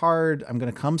 Do it hard. I'm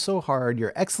going to come so hard.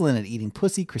 You're excellent at eating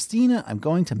pussy. Christina, I'm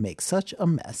going to make such a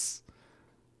mess.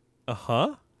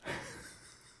 Uh-huh.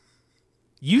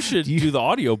 You should do the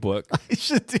audiobook. I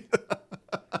should do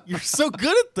You're so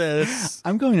good at this.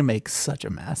 I'm going to make such a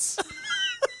mess.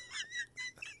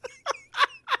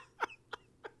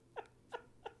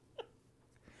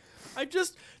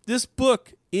 This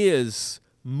book is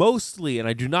mostly, and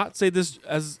I do not say this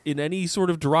as in any sort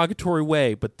of derogatory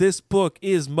way, but this book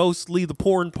is mostly the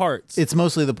porn parts. It's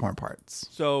mostly the porn parts.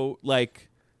 So, like,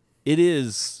 it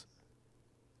is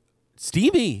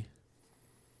steamy.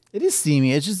 It is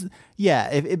steamy. It's just, yeah.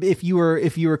 If you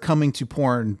were coming to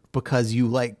porn because you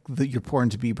like your porn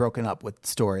to be broken up with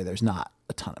story, there's not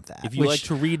a ton of that. If you like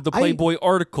to read the Playboy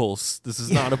articles, this is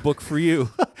not a book for you.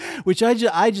 Which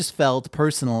I just felt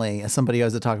personally, as somebody who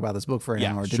has to talk about this book for an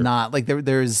hour, did not like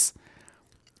there was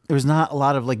not a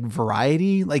lot of like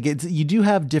variety. Like you do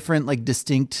have different like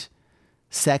distinct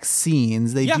sex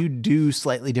scenes. They do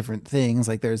slightly different things.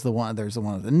 Like there's the one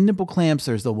with the nipple clamps.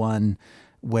 There's the one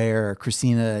where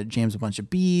Christina jams a bunch of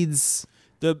beads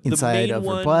inside of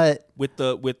her butt with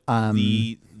the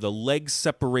leg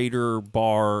separator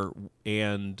bar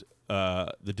and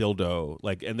the dildo,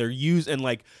 like, and they're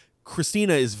like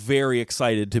Christina is very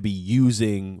excited to be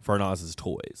using Farnaz's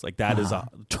toys. Like that is a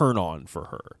turn on for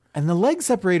her. And the leg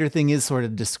separator thing is sort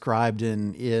of described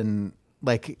in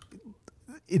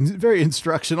very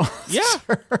instructional. Yeah,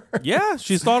 yeah,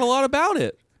 she's thought a lot about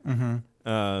it.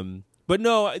 Mm-hmm. But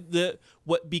no,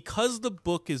 because the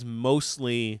book is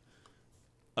mostly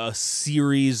a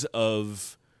series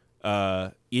of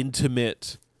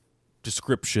intimate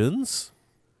descriptions,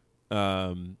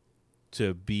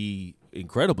 to be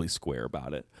incredibly square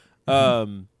about it.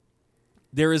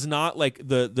 There is not like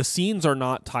the scenes are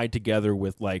not tied together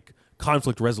with like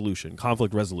conflict resolution,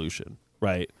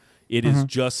 right? It is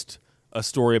just a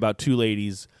story about two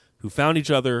ladies who found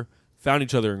each other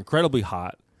incredibly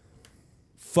hot,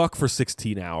 fuck for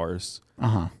 16 hours,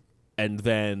 and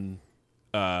then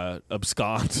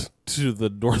abscond to the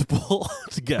North Pole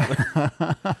together.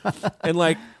 And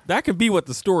like that could be what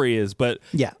the story is, but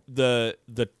the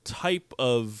type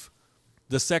of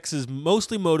the sex is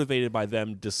mostly motivated by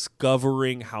them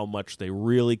discovering how much they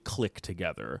really click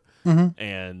together,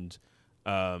 and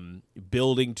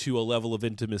building to a level of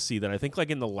intimacy that I think like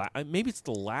in the maybe it's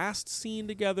the last scene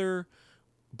together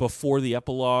before the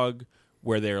epilogue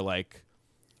where they're like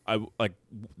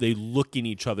they look in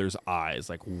each other's eyes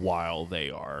like while they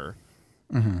are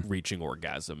reaching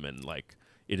orgasm, and like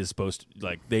it is supposed to,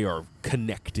 like they are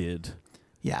connected.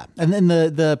 Yeah, and then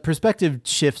the perspective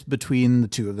shifts between the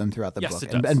two of them throughout the book,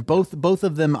 it does. and both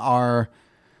of them are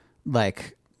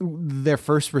like their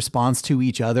first response to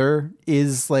each other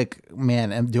is like,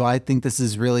 man, do I think this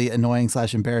is really annoying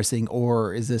 / embarrassing,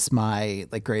 or is this my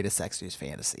like greatest sexiest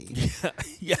fantasy?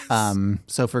 Yes.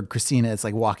 So for Christina, it's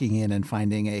like walking in and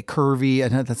finding a curvy, I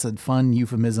know that's a fun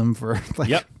euphemism for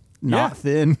like not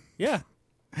thin. Yeah.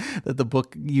 That the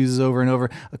book uses over and over.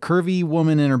 A curvy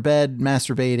woman in her bed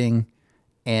masturbating,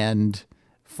 and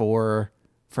for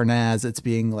Naz, it's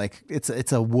being like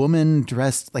it's a woman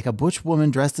dressed like a butch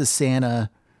woman dressed as Santa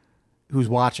who's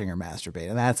watching her masturbate,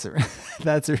 and that's her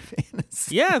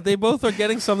fantasy. Yeah, they both are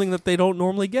getting something that they don't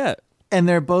normally get, and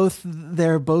they're both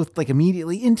like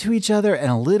immediately into each other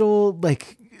and a little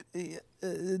like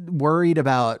worried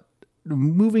about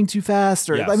moving too fast.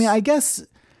 Or I mean, I guess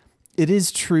it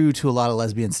is true to a lot of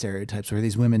lesbian stereotypes where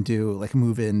these women do like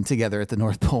move in together at the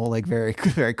North Pole like very,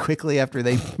 very quickly after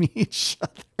they meet each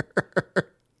other.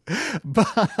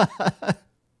 But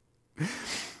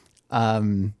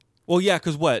well, yeah,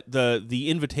 because what the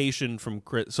invitation from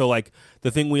Chris. So like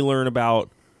the thing we learn about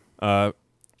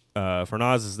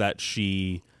Farnaz is that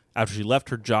she, after she left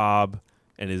her job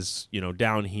and is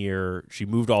down here, she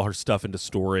moved all her stuff into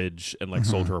storage and like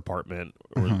sold her apartment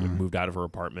or moved out of her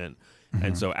apartment.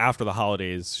 And so after the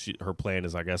holidays, her plan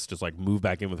is, I guess, just like move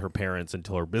back in with her parents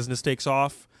until her business takes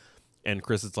off. And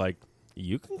Chris is like,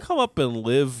 you can come up and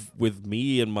live with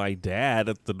me and my dad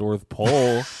at the North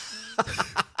Pole.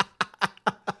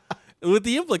 With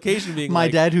the implication being my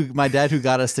dad who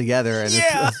got us together,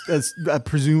 and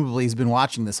presumably he's been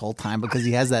watching this whole time because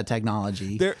he has that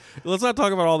technology. Let's not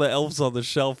talk about all the elves on the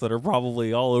shelf that are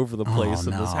probably all over the place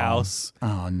in this house.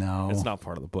 Oh no, it's not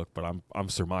part of the book, but I'm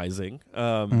surmising.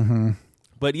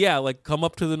 But yeah, like come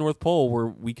up to the North Pole where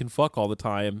we can fuck all the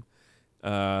time.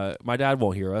 My dad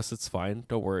won't hear us. It's fine.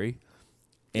 Don't worry.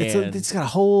 It's a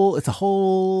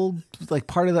whole like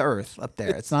part of the earth up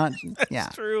there. It's not.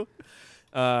 That's true.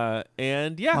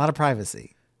 And yeah, a lot of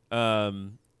privacy.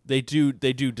 They do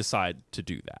decide to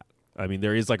do that. I mean,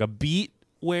 there is like a beat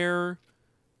where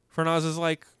Farnaz is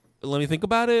like, let me think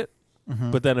about it.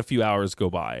 But then a few hours go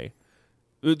by.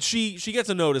 She gets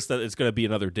a notice that it's going to be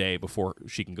another day before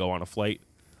she can go on a flight.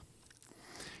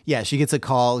 Yeah, she gets a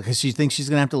call because she thinks she's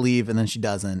going to have to leave, and then she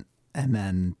doesn't. And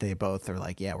then they both are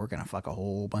like, yeah, we're going to fuck a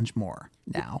whole bunch more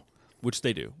now. Which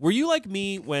they do. Were you like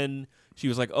me when she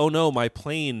was like, oh no, my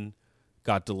plane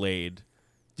got delayed?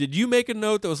 Did you make a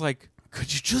note that was like,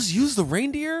 could you just use the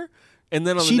reindeer? And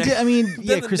then on the next, did. I mean,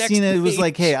 yeah, Christina was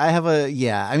like, hey, I have I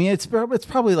mean, it's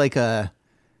probably like a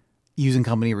using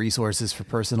company resources for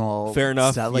personal fair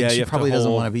enough stuff. Like she probably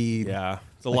doesn't want to be it's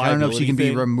a like, I don't know if she can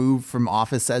be removed from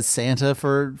office as Santa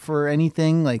for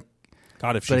anything. Like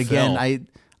God, if she but again, fell.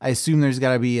 I assume there's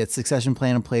got to be a succession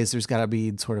plan in place. There's got to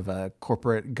be sort of a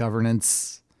corporate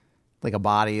governance, like a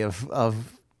body of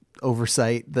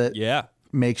oversight that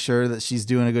makes sure that she's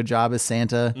doing a good job as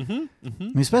Santa. I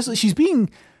mean, especially she's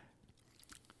being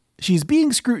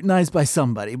scrutinized by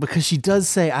somebody because she does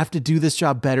say, I have to do this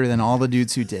job better than all the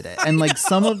dudes who did it. And like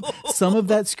some of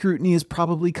that scrutiny is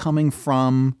probably coming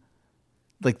from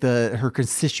like her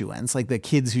constituents, like the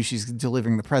kids who she's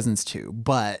delivering the presents to.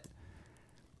 But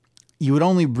you would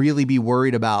only really be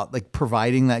worried about like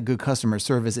providing that good customer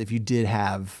service if you did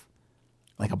have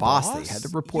like a boss that you had to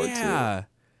report to.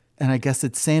 And I guess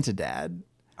it's Santa Dad.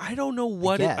 I don't know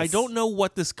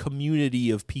what this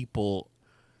community of people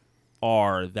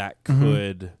are that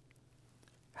could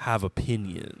have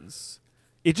opinions.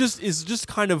 It just is just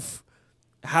kind of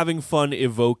having fun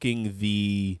evoking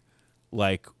the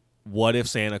like what if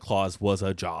Santa Claus was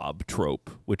a job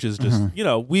trope, which is just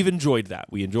we've enjoyed that.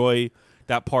 We enjoy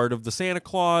that part of the Santa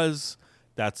Claus.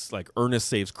 That's like Ernest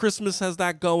Saves Christmas has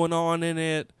that going on in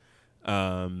it.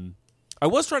 I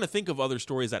was trying to think of other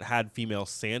stories that had female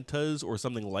Santas or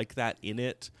something like that in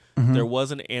it. There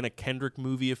was an Anna Kendrick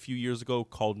movie a few years ago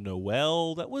called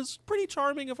Noelle that was pretty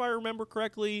charming, if I remember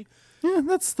correctly. Yeah,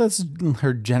 that's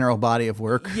her general body of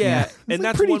work. Yeah, and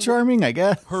that's pretty charming, I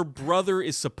guess. Her brother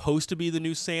is supposed to be the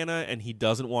new Santa, and he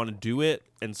doesn't want to do it,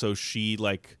 and so she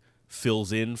like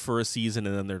fills in for a season,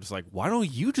 and then they're just like, "Why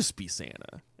don't you just be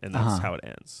Santa?" And that's how it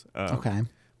ends. Okay,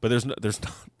 but there's not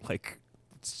like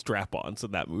strap-ons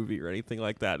in that movie or anything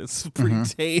like that. It's a pretty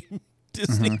tame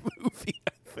Disney movie,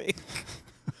 I think.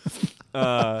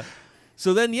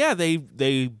 So then,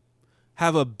 they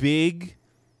have a big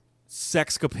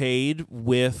sexcapade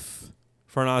with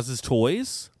Farnaz's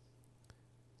toys,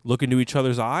 look into each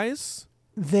other's eyes.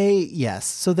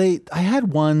 So I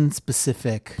had one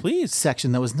specific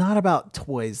section that was not about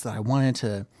toys that I wanted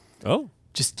to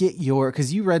just get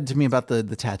because you read to me about the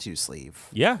tattoo sleeve.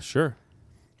 Yeah, sure.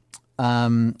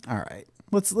 All right.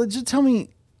 Let's just tell me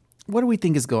What do we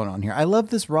think is going on here? I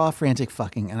love this raw, frantic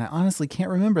fucking, and I honestly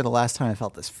can't remember the last time I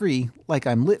felt this free, like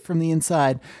I'm lit from the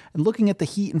inside, and looking at the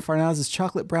heat in Farnaz's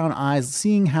chocolate brown eyes,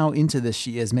 seeing how into this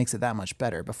she is makes it that much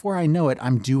better. Before I know it,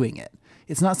 I'm doing it.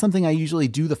 It's not something I usually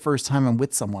do the first time I'm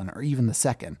with someone, or even the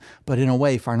second, but in a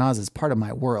way, Farnaz is part of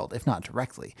my world, if not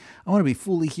directly. I want to be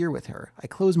fully here with her. I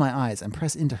close my eyes and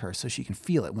press into her so she can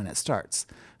feel it when it starts.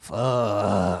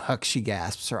 Fuck, she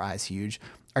gasps, her eyes huge.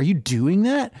 Are you doing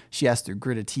that? She asks through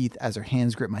gritted teeth as her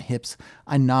hands grip my hips.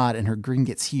 I nod and her grin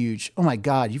gets huge. Oh my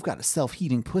God, you've got a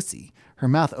self-heating pussy. Her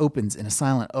mouth opens in a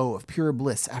silent O of pure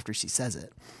bliss after she says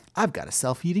it. I've got a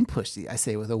self-heating pussy, I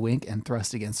say with a wink and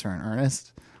thrust against her in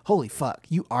earnest. Holy fuck,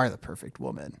 you are the perfect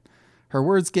woman. Her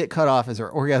words get cut off as her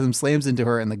orgasm slams into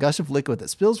her, and the gush of liquid that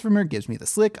spills from her gives me the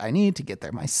slick I need to get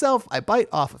there myself. I bite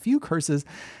off a few curses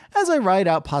as I ride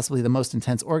out possibly the most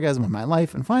intense orgasm of my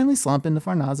life and finally slump into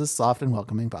Farnaz's soft and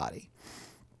welcoming body.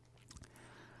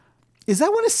 Is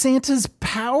that one of Santa's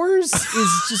powers?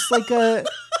 Is just like a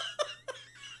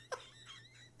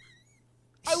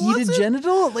heated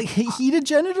genital? Like heated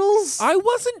genitals? I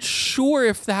wasn't sure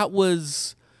if that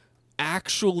was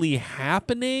actually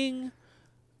happening.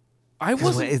 I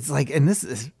wasn't. It's like, and this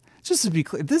is just to be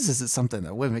clear, this isn't something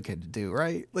that women could do,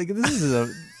 right? Like this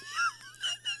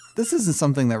isn't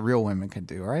something that real women could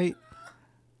do, right?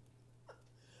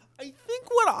 I think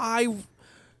what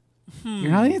You're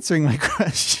not answering my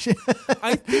question.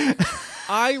 I think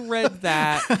I read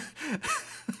that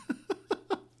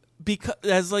because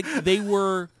as like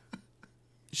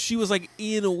she was like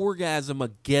in orgasm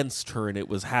against her and it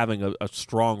was having a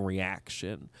strong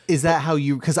reaction. Is that how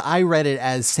you, because I read it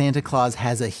as Santa Claus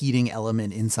has a heating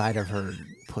element inside of her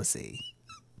pussy.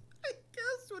 I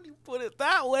guess when you put it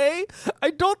that way,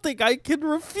 I don't think I can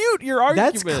refute your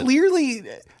argument. That's clearly,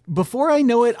 before I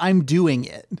know it, I'm doing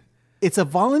it. It's a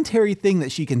voluntary thing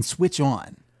that she can switch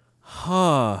on.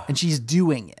 Huh. And she's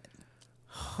doing it.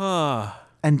 Huh.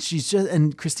 And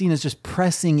and Christina's just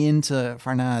pressing into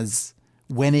Farnaz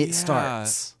when it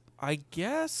starts. I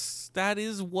guess that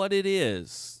is what it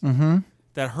is. Mm-hmm.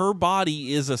 That her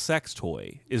body is a sex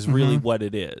toy is really what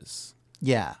it is.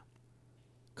 Yeah.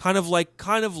 Kind of like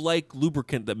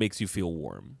lubricant that makes you feel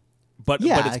warm. But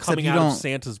it's coming out of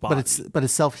Santa's body. But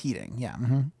it's self-heating. Yeah.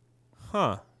 Mm-hmm.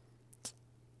 Huh.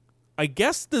 I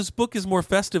guess this book is more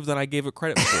festive than I gave it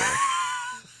credit for.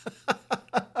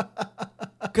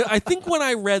 I think when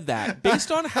I read that,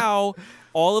 based on how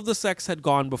all of the sex had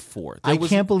gone before, I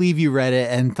can't believe you read it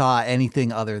and thought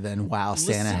anything other than, wow,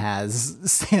 Santa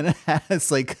has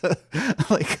like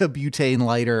a butane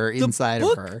lighter inside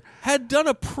of her. Had done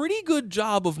a pretty good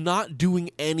job of not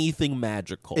doing anything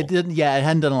magical. It didn't. Yeah, it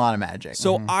hadn't done a lot of magic.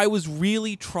 So I was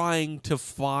really trying to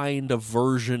find a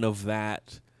version of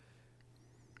that.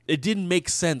 It didn't make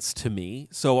sense to me.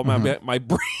 So my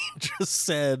brain just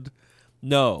said,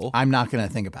 no. I'm not going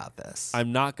to think about this.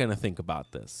 I'm not going to think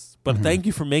about this. But thank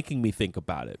you for making me think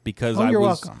about it, because you're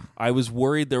welcome. I was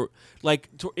worried there, like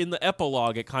in the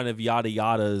epilogue, it kind of yada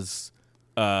yada's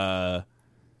Santa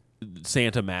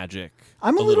magic.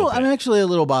 I'm actually a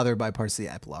little bothered by parts of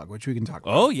the epilogue, which we can talk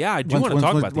about. Oh yeah, I do want to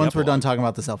talk about the once we're epilogue. done talking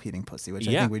about the self-heating pussy, which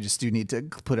I think we just do need to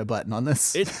put a button on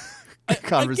this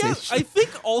conversation. I think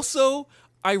also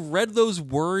I read those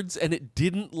words and it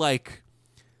didn't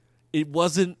it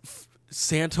wasn't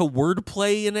Santa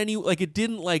wordplay in any, it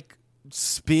didn't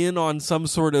spin on some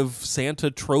sort of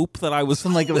Santa trope that I was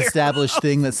some an established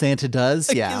thing that Santa does.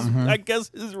 I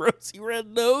guess his rosy red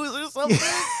nose or something.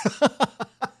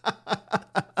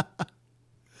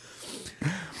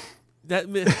 That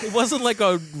it wasn't like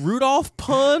a Rudolph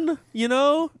pun, you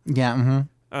know? Yeah.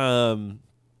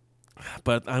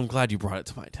 But I'm glad you brought it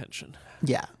to my attention.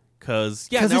 Yeah. Because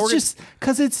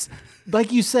it's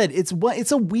like you said,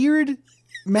 it's a weird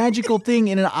magical thing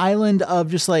in an island of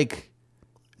just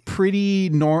pretty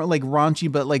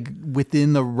raunchy, but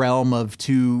within the realm of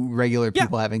two regular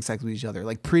people having sex with each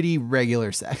other, pretty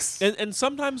regular sex. And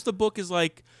sometimes the book is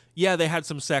they had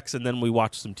some sex and then we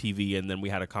watched some TV and then we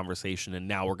had a conversation and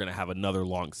now we're going to have another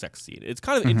long sex scene. It's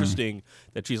kind of interesting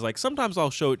that she's sometimes I'll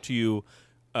show it to you.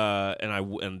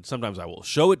 And sometimes I will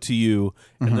show it to you,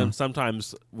 and then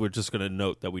sometimes we're just going to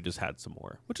note that we just had some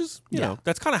more, which is, you know,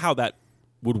 that's kind of how that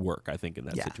would work, I think, in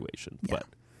that situation. Yeah. But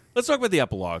let's talk about the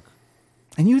epilogue.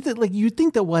 And you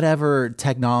think that whatever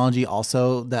technology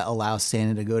also that allows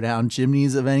Santa to go down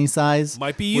chimneys of any size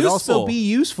might be would useful. Also be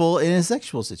useful in a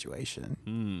sexual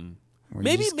situation.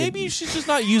 Maybe she's just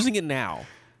not using it now.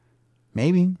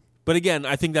 Maybe. But again,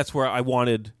 I think that's where I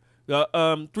wanted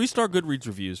 3-star Goodreads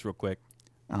reviews real quick.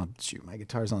 Oh shoot, my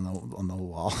guitar's on the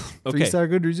wall. Okay. 3-star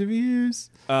good reviews.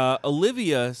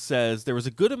 Olivia says, there was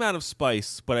a good amount of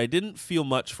spice, but I didn't feel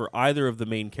much for either of the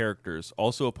main characters.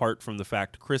 Also, apart from the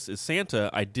fact Chris is Santa,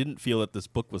 I didn't feel that this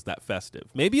book was that festive.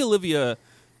 Maybe Olivia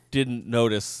didn't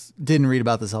read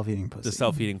about the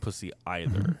self-eating pussy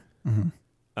either.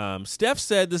 Steph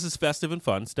said this is festive and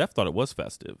fun. Steph thought it was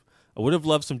festive. I would have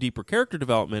loved some deeper character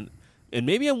development. And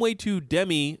maybe I'm way too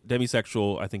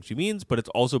demisexual, I think she means, but it's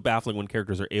also baffling when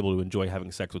characters are able to enjoy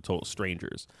having sex with total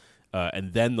strangers.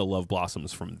 And then the love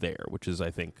blossoms from there, which is,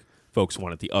 I think, folks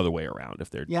want it the other way around.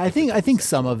 I think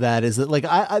some of that is that, like,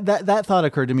 that thought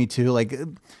occurred to me too, like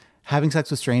having sex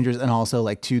with strangers, and also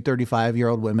like 2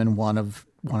 35-year-old women, one of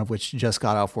which just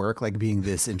got off work, like being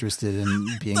this interested in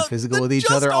being physical with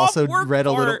each other. Also read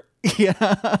a little,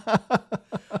 yeah.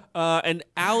 And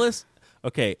Alice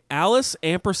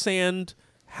ampersand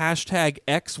hashtag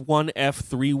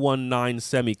X1F319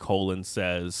 semicolon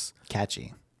says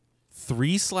catchy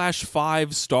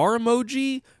 3/5 star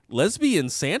emoji lesbian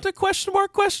Santa ?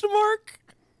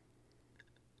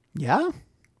 Yeah.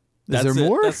 Is there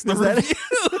more? That's the review.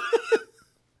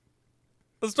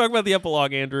 Let's talk about the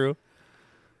epilogue, Andrew.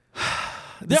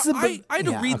 I had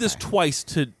to read this twice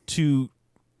to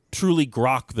truly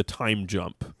grok the time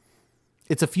jump.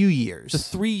 It's a few years.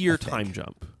 It's a 3-year time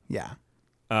jump. Yeah.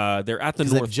 They're at the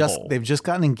North Pole. They've just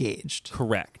gotten engaged.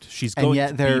 Correct. She's going, and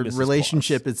yet their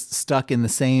relationship is stuck in the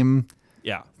same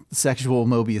sexual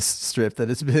Mobius strip that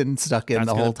it's been stuck in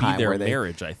the whole time. Their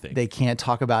marriage, I think. They can't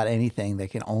talk about anything. They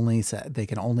can only sex. They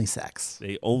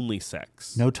only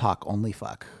sex. No talk, only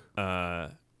fuck.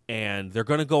 And they're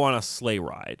going to go on a sleigh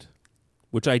ride,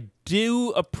 which I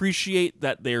do appreciate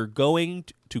that they're going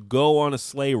to go on a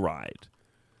sleigh ride.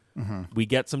 Mm-hmm. We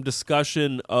get some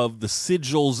discussion of the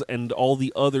sigils and all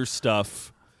the other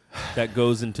stuff that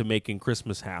goes into making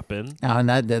Christmas happen. And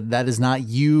that is not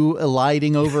you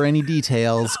eliding over any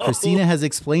details. No. Christina has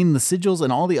explained the sigils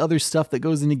and all the other stuff that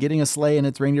goes into getting a sleigh and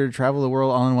its reindeer to travel the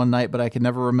world all in one night, but I can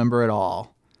never remember it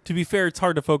all. To be fair, it's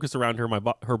hard to focus around her.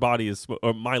 Her body is,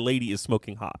 or my lady is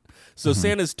smoking hot. So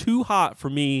Santa's too hot for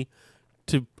me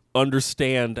to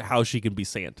understand how she can be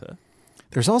Santa.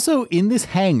 There's also in this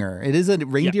hangar, it is a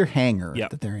reindeer hangar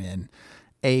that they're in,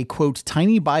 a quote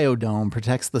tiny biodome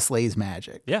protects the sleigh's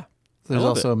magic. Yeah. There's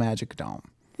also a magic dome.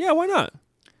 Yeah, why not?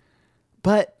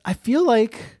 But I feel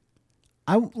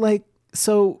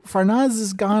so Farnaz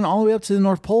has gone all the way up to the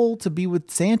North Pole to be with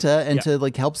Santa and to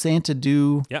like help Santa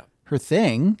do her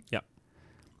thing. Yeah.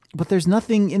 But there's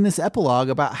nothing in this epilogue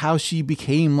about how she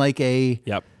became like a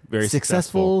very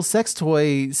successful sex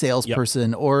toy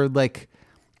salesperson or like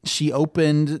she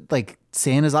opened like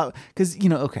Santa's because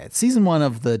it's season 1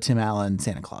 of the Tim Allen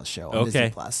Santa Claus show on Disney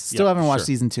Plus. Still haven't watched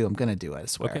season 2. I'm gonna do it, I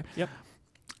swear. Okay. Yep.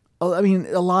 I mean,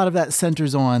 a lot of that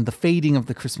centers on the fading of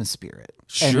the Christmas spirit,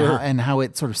 and how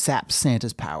it sort of saps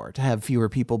Santa's power to have fewer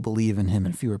people believe in him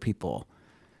and fewer people.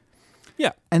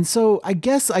 Yeah. And so I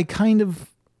guess I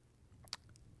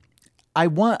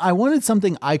wanted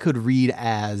something I could read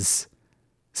as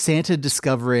Santa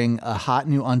discovering a hot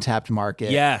new untapped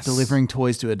market, delivering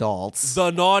toys to adults.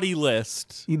 The naughty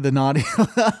list.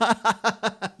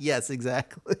 Yes,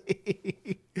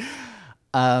 exactly.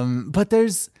 But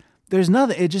there's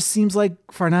nothing. It just seems like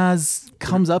Farnaz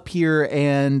comes up here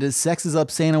and sexes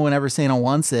up Santa whenever Santa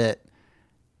wants it,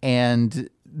 and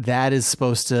that's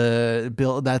supposed to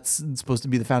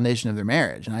be the foundation of their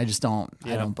marriage. And I just don't.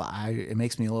 I don't buy. It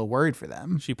makes me a little worried for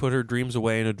them. She put her dreams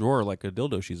away in a drawer like a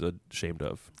dildo she's ashamed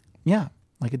of. Yeah,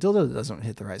 like a dildo that doesn't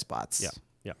hit the right spots. Yeah.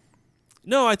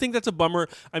 No, I think that's a bummer.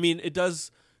 I mean, it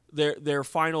does. Their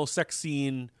final sex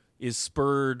scene is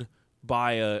spurred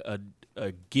by a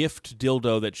gift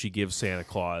dildo that she gives Santa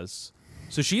Claus.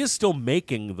 So she is still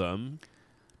making them,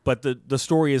 but the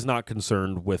story is not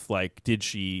concerned with like, is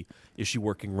she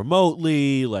working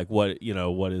remotely? Like what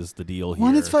is the deal here?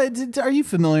 Well, it's fine. Are you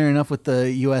familiar enough with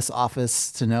the U.S.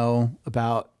 office to know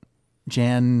about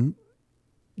Jan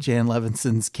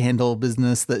Levinson's candle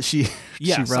business that she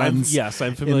runs?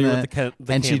 I'm familiar with the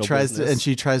and candle business.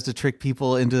 she tries to trick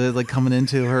people into like coming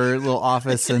into her little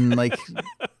office and like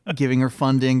giving her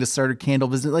funding to start her candle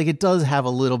business. Like it does have a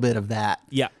little bit of that.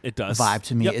 Yeah, it does. Vibe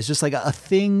to me. Yep. It's just like a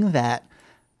thing that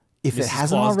if it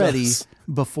hasn't already,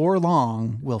 before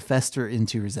long will fester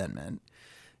into resentment.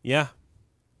 Yeah.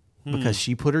 Because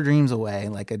she put her dreams away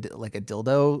like a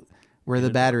dildo where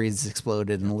the batteries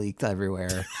exploded and leaked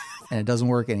everywhere and it doesn't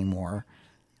work anymore.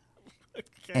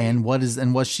 Okay. And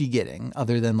what's she getting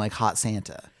other than like hot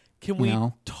Santa? Can we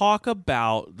talk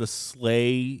about the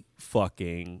sleigh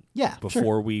fucking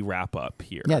before we wrap up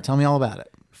here? Yeah, tell me all about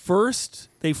it. First,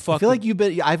 they I fuck. feel like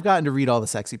I've gotten to read all the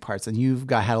sexy parts, and you've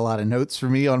had a lot of notes for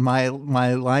me on my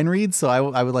line reads. So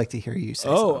I would like to hear you say.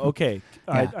 Oh, something. okay.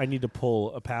 Yeah. I need to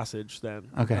pull a passage then.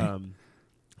 Okay.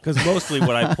 Because mostly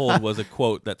what I pulled was a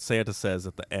quote that Santa says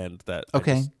at the end that I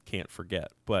just can't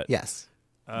forget. But yes.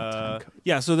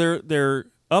 Yeah. So they're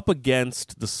up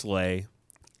against the sleigh,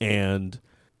 and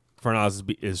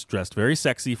Farnaz is dressed very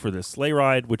sexy for this sleigh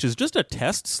ride, which is just a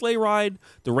test sleigh ride.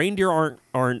 The reindeer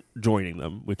aren't joining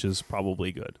them, which is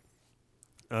probably good.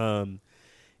 And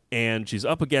she's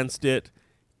up against it,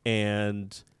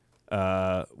 and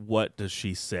what does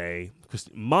she say?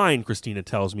 Christina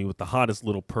tells me with the hottest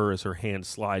little purr as her hand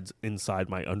slides inside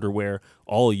my underwear.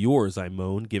 All yours, I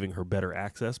moan, giving her better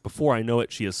access. Before I know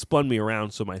it, she has spun me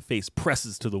around so my face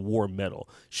presses to the warm metal.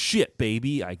 Shit,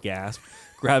 baby, I gasp,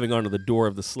 grabbing onto the door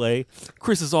of the sleigh.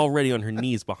 Chris is already on her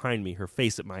knees behind me, her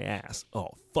face at my ass.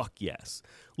 Oh, fuck yes.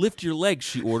 Lift your legs,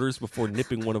 she orders before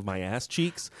nipping one of my ass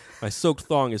cheeks. My soaked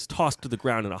thong is tossed to the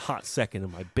ground in a hot second,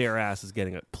 and my bare ass is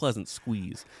getting a pleasant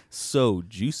squeeze. So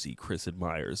juicy, Chris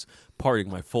admires,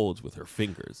 parting my folds with her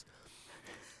fingers.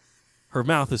 Her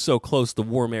mouth is so close, the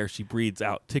warm air she breathes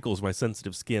out tickles my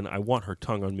sensitive skin. I want her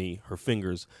tongue on me, her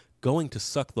fingers, going to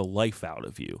suck the life out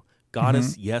of you.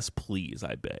 Goddess, yes, please,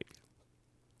 I beg.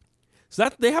 So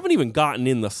that they haven't even gotten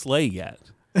in the sleigh yet.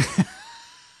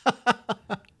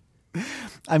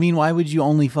 I mean, why would you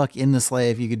only fuck in the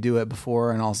sleigh if you could do it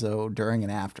before and also during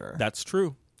and after? That's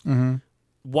true.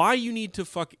 Why you need to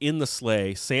fuck in the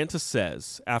sleigh, Santa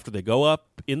says, after they go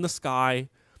up in the sky,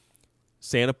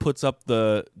 Santa puts up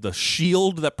the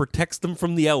shield that protects them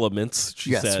from the elements,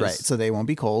 she says. Yes, right. So they won't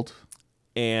be cold.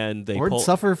 And they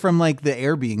suffer from like the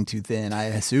air being too thin, I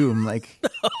assume. Like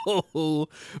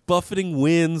buffeting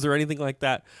winds or anything like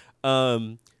that.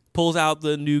 Pulls out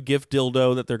the new gift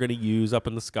dildo that they're going to use up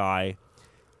in the sky.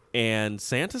 And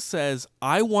Santa says,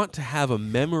 I want to have a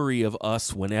memory of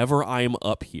us whenever I'm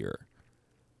up here.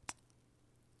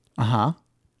 Uh-huh.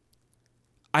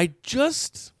 I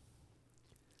just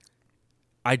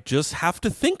have to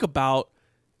think about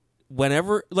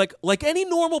whenever, like any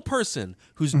normal person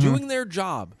who's doing their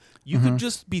job, you could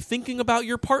just be thinking about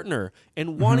your partner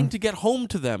and wanting to get home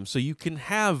to them so you can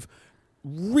have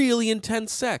really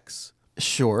intense sex.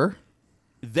 Sure.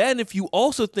 Then if you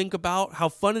also think about how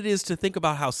fun it is to think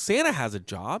about how Santa has a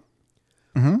job,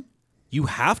 you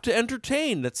have to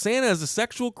entertain that Santa is a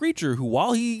sexual creature who,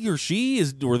 while he or she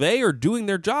is or they are doing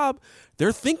their job,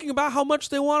 they're thinking about how much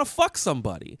they want to fuck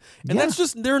somebody. And that's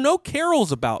just, there are no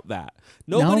carols about that.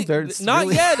 Nobody, not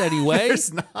really, yet anyway.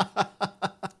 There's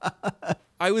not.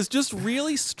 I was just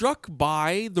really struck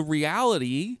by the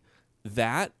reality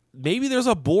that maybe there's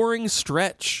a boring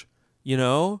stretch, you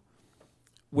know,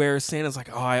 where Santa's like,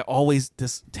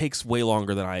 this takes way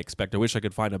longer than I expect. I wish I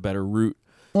could find a better route.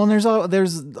 Well, and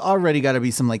there's already got to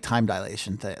be some like time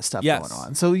dilation stuff going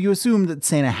on. So you assume that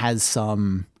Santa has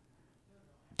some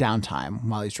downtime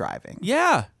while he's driving.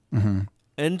 Yeah.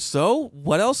 And so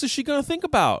what else is she going to think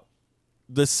about?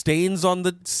 The stains on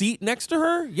the seat next to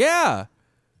her? Yeah.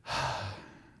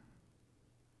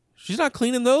 She's not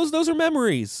cleaning those. Those are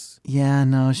memories. Yeah,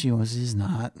 no, she's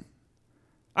not.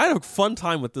 I had a fun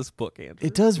time with this book, Andrew.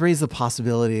 It does raise the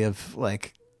possibility of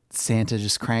like Santa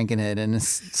just cranking it in a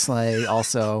sleigh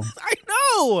also. I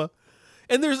know.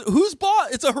 And there's who's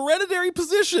boss? It's a hereditary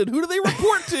position. Who do they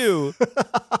report to?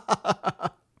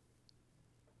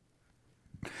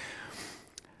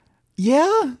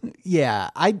 Yeah.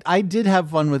 I did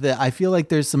have fun with it. I feel like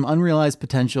there's some unrealized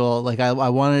potential. Like I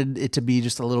wanted it to be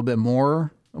just a little bit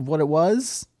more of what it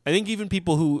was. I think even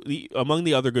people who, among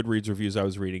the other Goodreads reviews I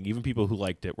was reading, even people who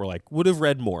liked it were like, would have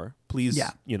read more. Please,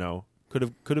 could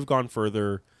have gone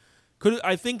further.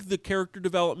 I think the character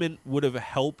development would have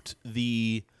helped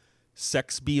the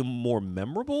sex be more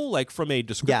memorable. Like from a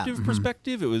descriptive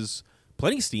perspective, it was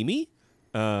plenty steamy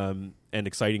and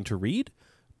exciting to read,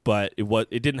 but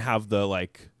it didn't have the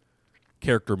like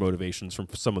character motivations from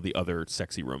some of the other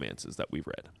sexy romances that we've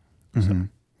read. So.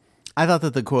 I thought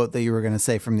that the quote that you were going to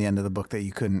say from the end of the book that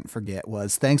you couldn't forget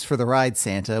was "Thanks for the ride,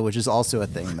 Santa," which is also a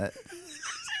thing that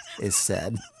is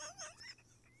said.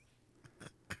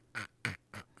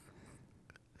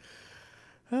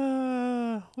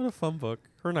 What a fun book.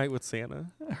 Her Night with Santa.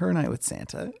 Her Night with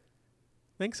Santa.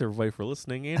 Thanks everybody for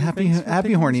listening. And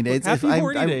happy horny days. Happy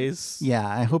horny days. Yeah,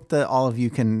 I hope that all of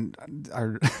you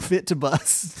are fit to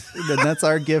bust. And that's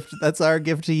our gift. That's our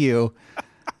gift to you.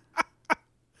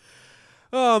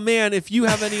 Oh man, if you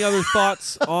have any other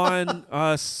thoughts on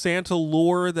Santa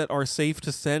lore that are safe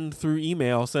to send through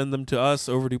email, send them to us,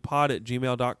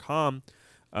 overduepod@gmail.com.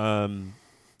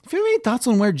 If you have any thoughts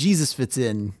on where Jesus fits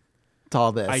in to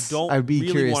all this. I don't I'd be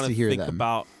really curious want to hear think them.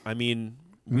 about. I mean,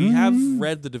 we have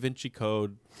read the Da Vinci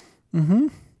Code. Mm-hmm.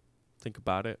 Think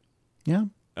about it. Yeah.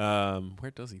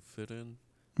 Where does he fit in?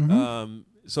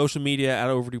 Social media at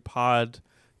Overdue Pod.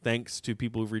 Thanks to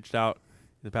people who've reached out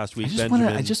in the past week.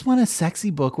 I just want a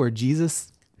sexy book where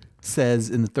Jesus says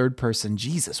in the third person,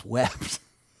 Jesus wept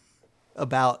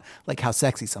about like how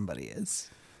sexy somebody is.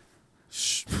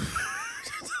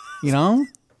 You know?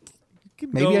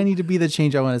 Maybe I need to be the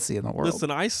change I want to see in the world.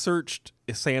 Listen, I searched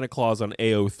Santa Claus on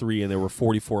AO3 and there were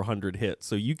 4,400 hits.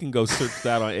 So you can go search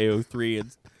that on AO3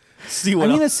 and see what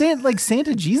else. A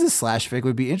Santa Jesus slash fic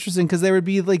would be interesting because there would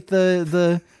be like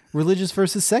the religious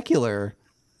versus secular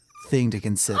thing to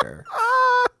consider.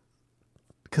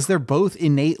 Because they're both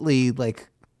innately like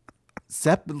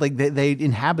they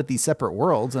inhabit these separate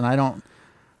worlds, and I don't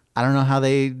know how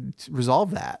they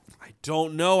resolve that. I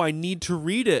don't know. I need to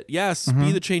read it. Yes,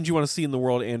 be the change you want to see in the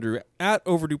world, Andrew. At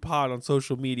Overdue Pod on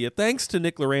social media. Thanks to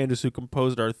Nick Lorandis, who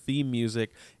composed our theme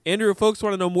music. Andrew, if folks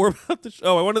want to know more about the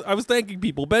show, I was thanking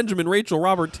people. Benjamin, Rachel,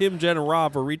 Robert, Tim, Jen, and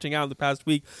Rob for reaching out in the past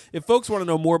week. If folks want to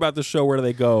know more about the show, where do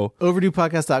they go?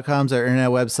 OverduePodcast.com is our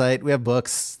internet website. We have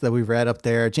books that we've read up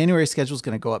there. January schedule is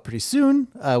going to go up pretty soon.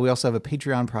 We also have a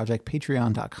Patreon project,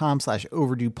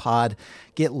 patreon.com/overduepod.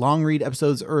 Get long read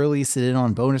episodes early, sit in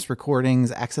on bonus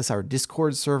recordings, access our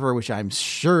Discord server, which I'm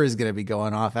sure is going to be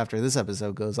going off after this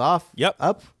episode goes off. Yep.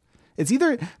 Up. It's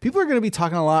either people are going to be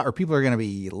talking a lot or people are going to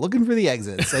be looking for the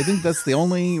exits. I think those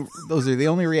are the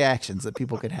only reactions that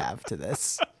people could have to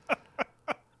this.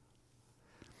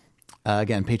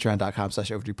 Again,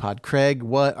 patreon.com/overduepod. Craig,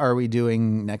 what are we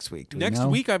doing next week? Next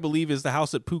week, I believe, is the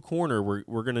House at Pooh Corner.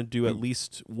 We're going to do at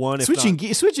least one. Switching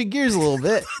gears a little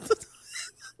bit.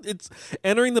 It's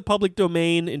entering the public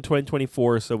domain in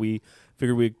 2024, so we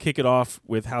figured we'd kick it off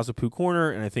with House of Pooh Corner,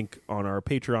 and I think on our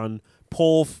Patreon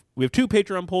poll, we have 2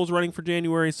 Patreon polls running for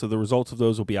January, so the results of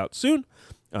those will be out soon.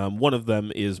 One of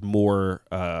them is more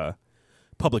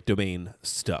public domain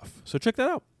stuff, so check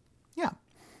that out. Yeah.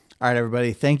 All right,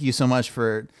 everybody. Thank you so much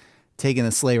for taking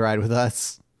the sleigh ride with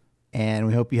us, and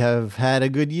we hope you have had a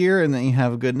good year and that you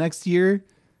have a good next year.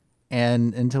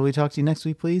 And until we talk to you next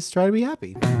week, please try to be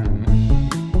happy.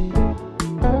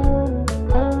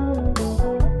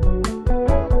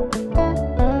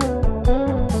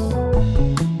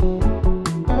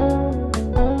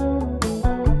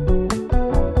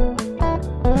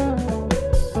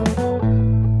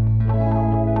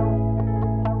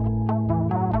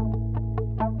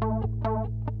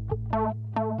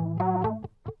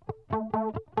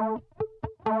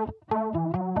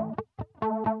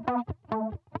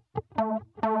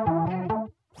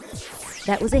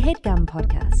 That was a HeadGum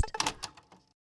podcast.